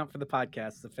that'll count for the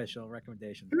podcast's official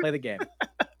recommendation. Play the game.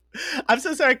 I'm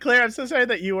so sorry, Claire. I'm so sorry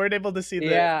that you weren't able to see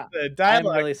the dialogue.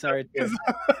 I'm really sorry too.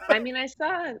 I mean, I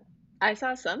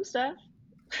saw some stuff.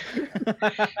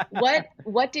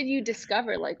 What did you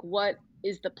discover? Like, what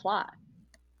is the plot?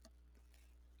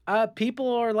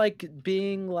 People are like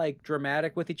being like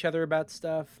dramatic with each other about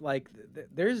stuff. Like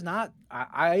there's not,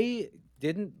 I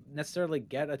didn't necessarily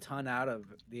get a ton out of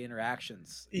the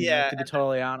interactions. Yeah, to be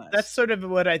totally honest. That's sort of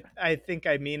what I think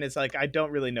I mean is like, I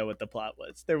don't really know what the plot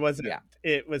was. There wasn't,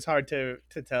 it was hard to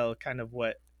tell kind of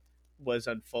what was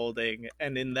unfolding.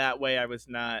 And in that way I was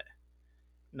not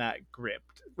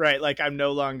gripped, right? Like I'm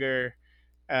no longer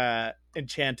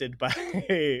enchanted by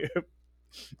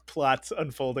plots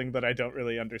unfolding that I don't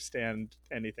really understand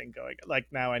anything going. Like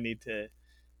now I need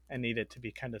it to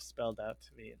be kind of spelled out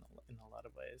to me in a lot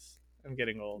of ways. I'm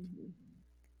getting old.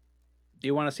 Do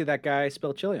you want to see that guy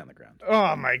spill chili on the ground?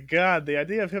 Oh my god, the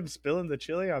idea of him spilling the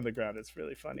chili on the ground is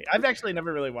really funny. I've actually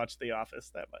never really watched The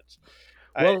Office that much.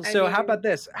 Well, how about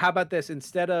this? How about this?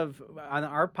 Instead of on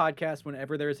our podcast,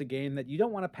 whenever there's a game that you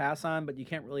don't want to pass on, but you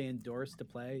can't really endorse to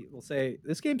play, we'll say,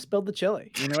 this game spilled the chili.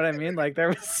 You know what I mean? Like there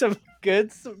was some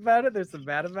goods about it. There's some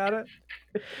bad about it.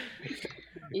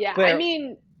 Yeah, Claire. I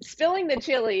mean, spilling the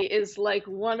chili is like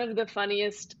one of the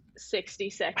funniest 60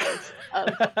 seconds of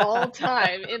all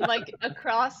time in like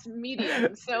across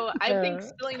medium. So I think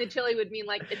spilling the chili would mean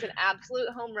like it's an absolute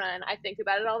home run. I think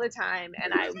about it all the time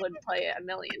and I would play it a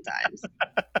million times.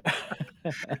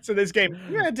 So this game,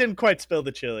 it didn't quite spill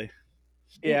the chili.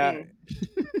 Yeah.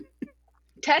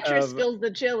 Tetris spills the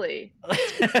chili.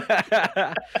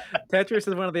 Tetris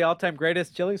is one of the all-time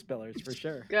greatest chili spillers for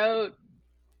sure. Goat.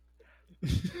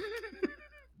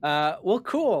 Well,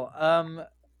 cool.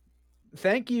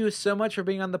 Thank you so much for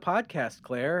being on the podcast,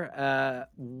 Claire.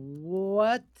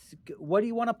 What do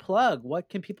you want to plug? What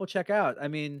can people check out? I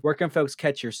mean, where can folks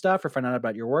catch your stuff or find out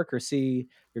about your work or see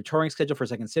your touring schedule for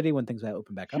Second City when things might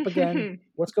open back up again?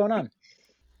 What's going on?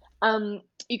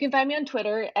 You can find me on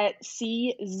Twitter at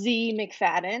CZ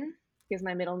McFadden because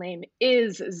my middle name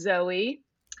is Zoe.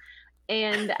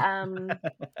 And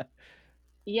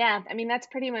yeah, I mean, that's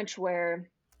pretty much where,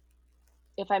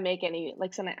 if I make any,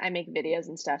 like, I make videos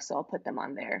and stuff, so I'll put them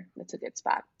on there. That's a good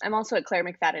spot. I'm also at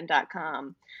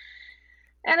ClaireMcFadden.com.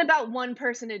 And about one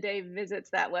person a day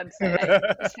visits that website.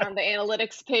 I just found the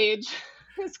analytics page.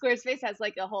 Squarespace has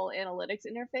like a whole analytics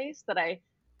interface that I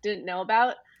didn't know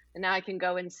about. And now I can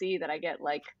go and see that I get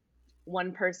like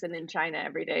one person in China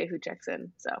every day who checks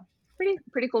in. So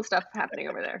pretty cool stuff happening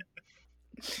over there.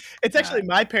 It's actually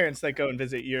my parents that go and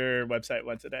visit your website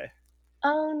once a day.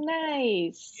 Oh,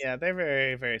 nice. Yeah, they're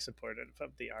very, very supportive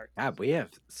of the art. God, we have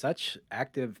such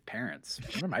active parents.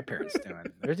 What are my parents doing?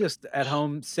 They're just at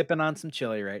home sipping on some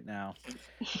chili right now.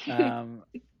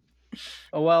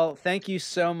 Well, thank you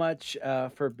so much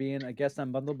for being a guest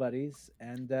on Bundle Buddies,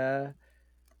 and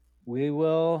we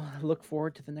will look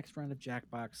forward to the next round of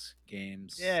Jackbox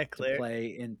games to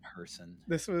play in person.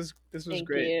 This was Thank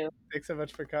great. You. Thanks so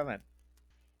much for coming.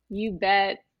 You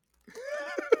bet.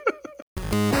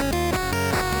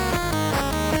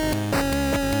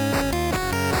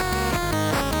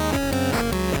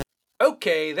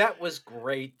 Okay, that was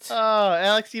great. Oh,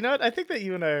 Alex, you know what? I think that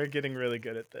you and I are getting really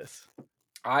good at this.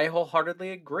 I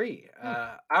wholeheartedly agree.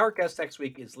 Our guest next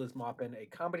week is Liz Maupin, a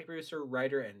comedy producer,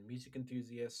 writer, and music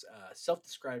enthusiast,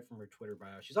 self-described from her Twitter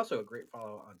bio. She's also a great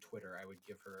follow on Twitter. I would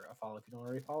give her a follow if you don't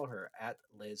already follow her, at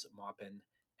Liz Maupin,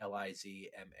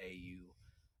 LizMaupin.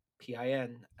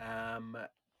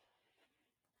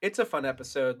 It's a fun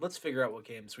episode. Let's figure out what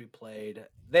games we played.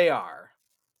 They are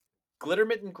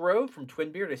Glittermitten Grove from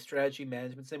Twinbeard, a strategy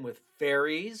management sim with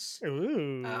fairies.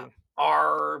 Ooh.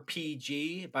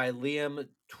 RPG by Liam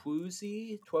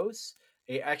Twose,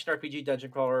 a action RPG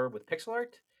dungeon crawler with pixel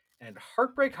art, and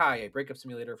Heartbreak High, a breakup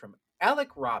simulator from Alec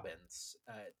Robbins,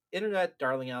 internet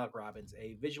darling Alec Robbins,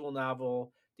 a visual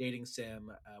novel dating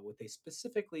sim with a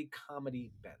specifically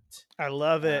comedy bent. I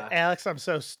love it. Alex, I'm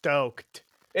so stoked.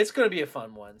 It's going to be a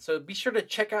fun one. So be sure to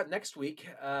check out next week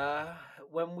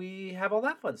when we have all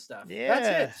that fun stuff. Yeah.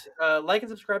 That's it. Like and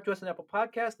subscribe to us on Apple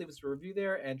Podcasts. Leave us a review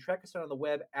there. And track us down on the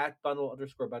web at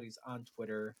bundle_buddies on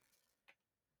Twitter.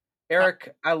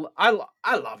 Eric, I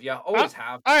love you. Always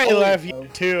have. I Always love you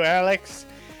too, Alex.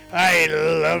 I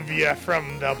love you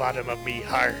from the bottom of me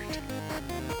heart.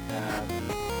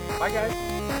 Bye, guys.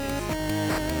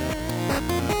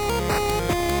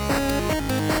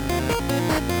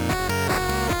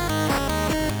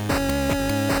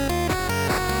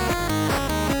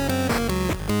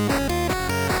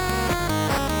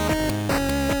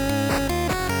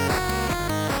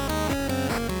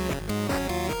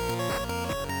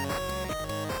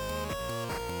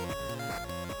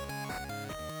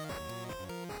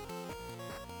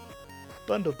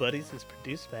 Bundle Buddies is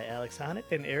produced by Alex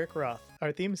Honnett and Eric Roth.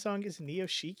 Our theme song is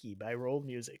Neoshiki by Roll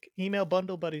Music. Email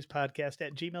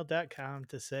bundlebuddiespodcast@gmail.com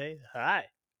to say hi.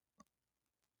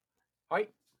 Hi.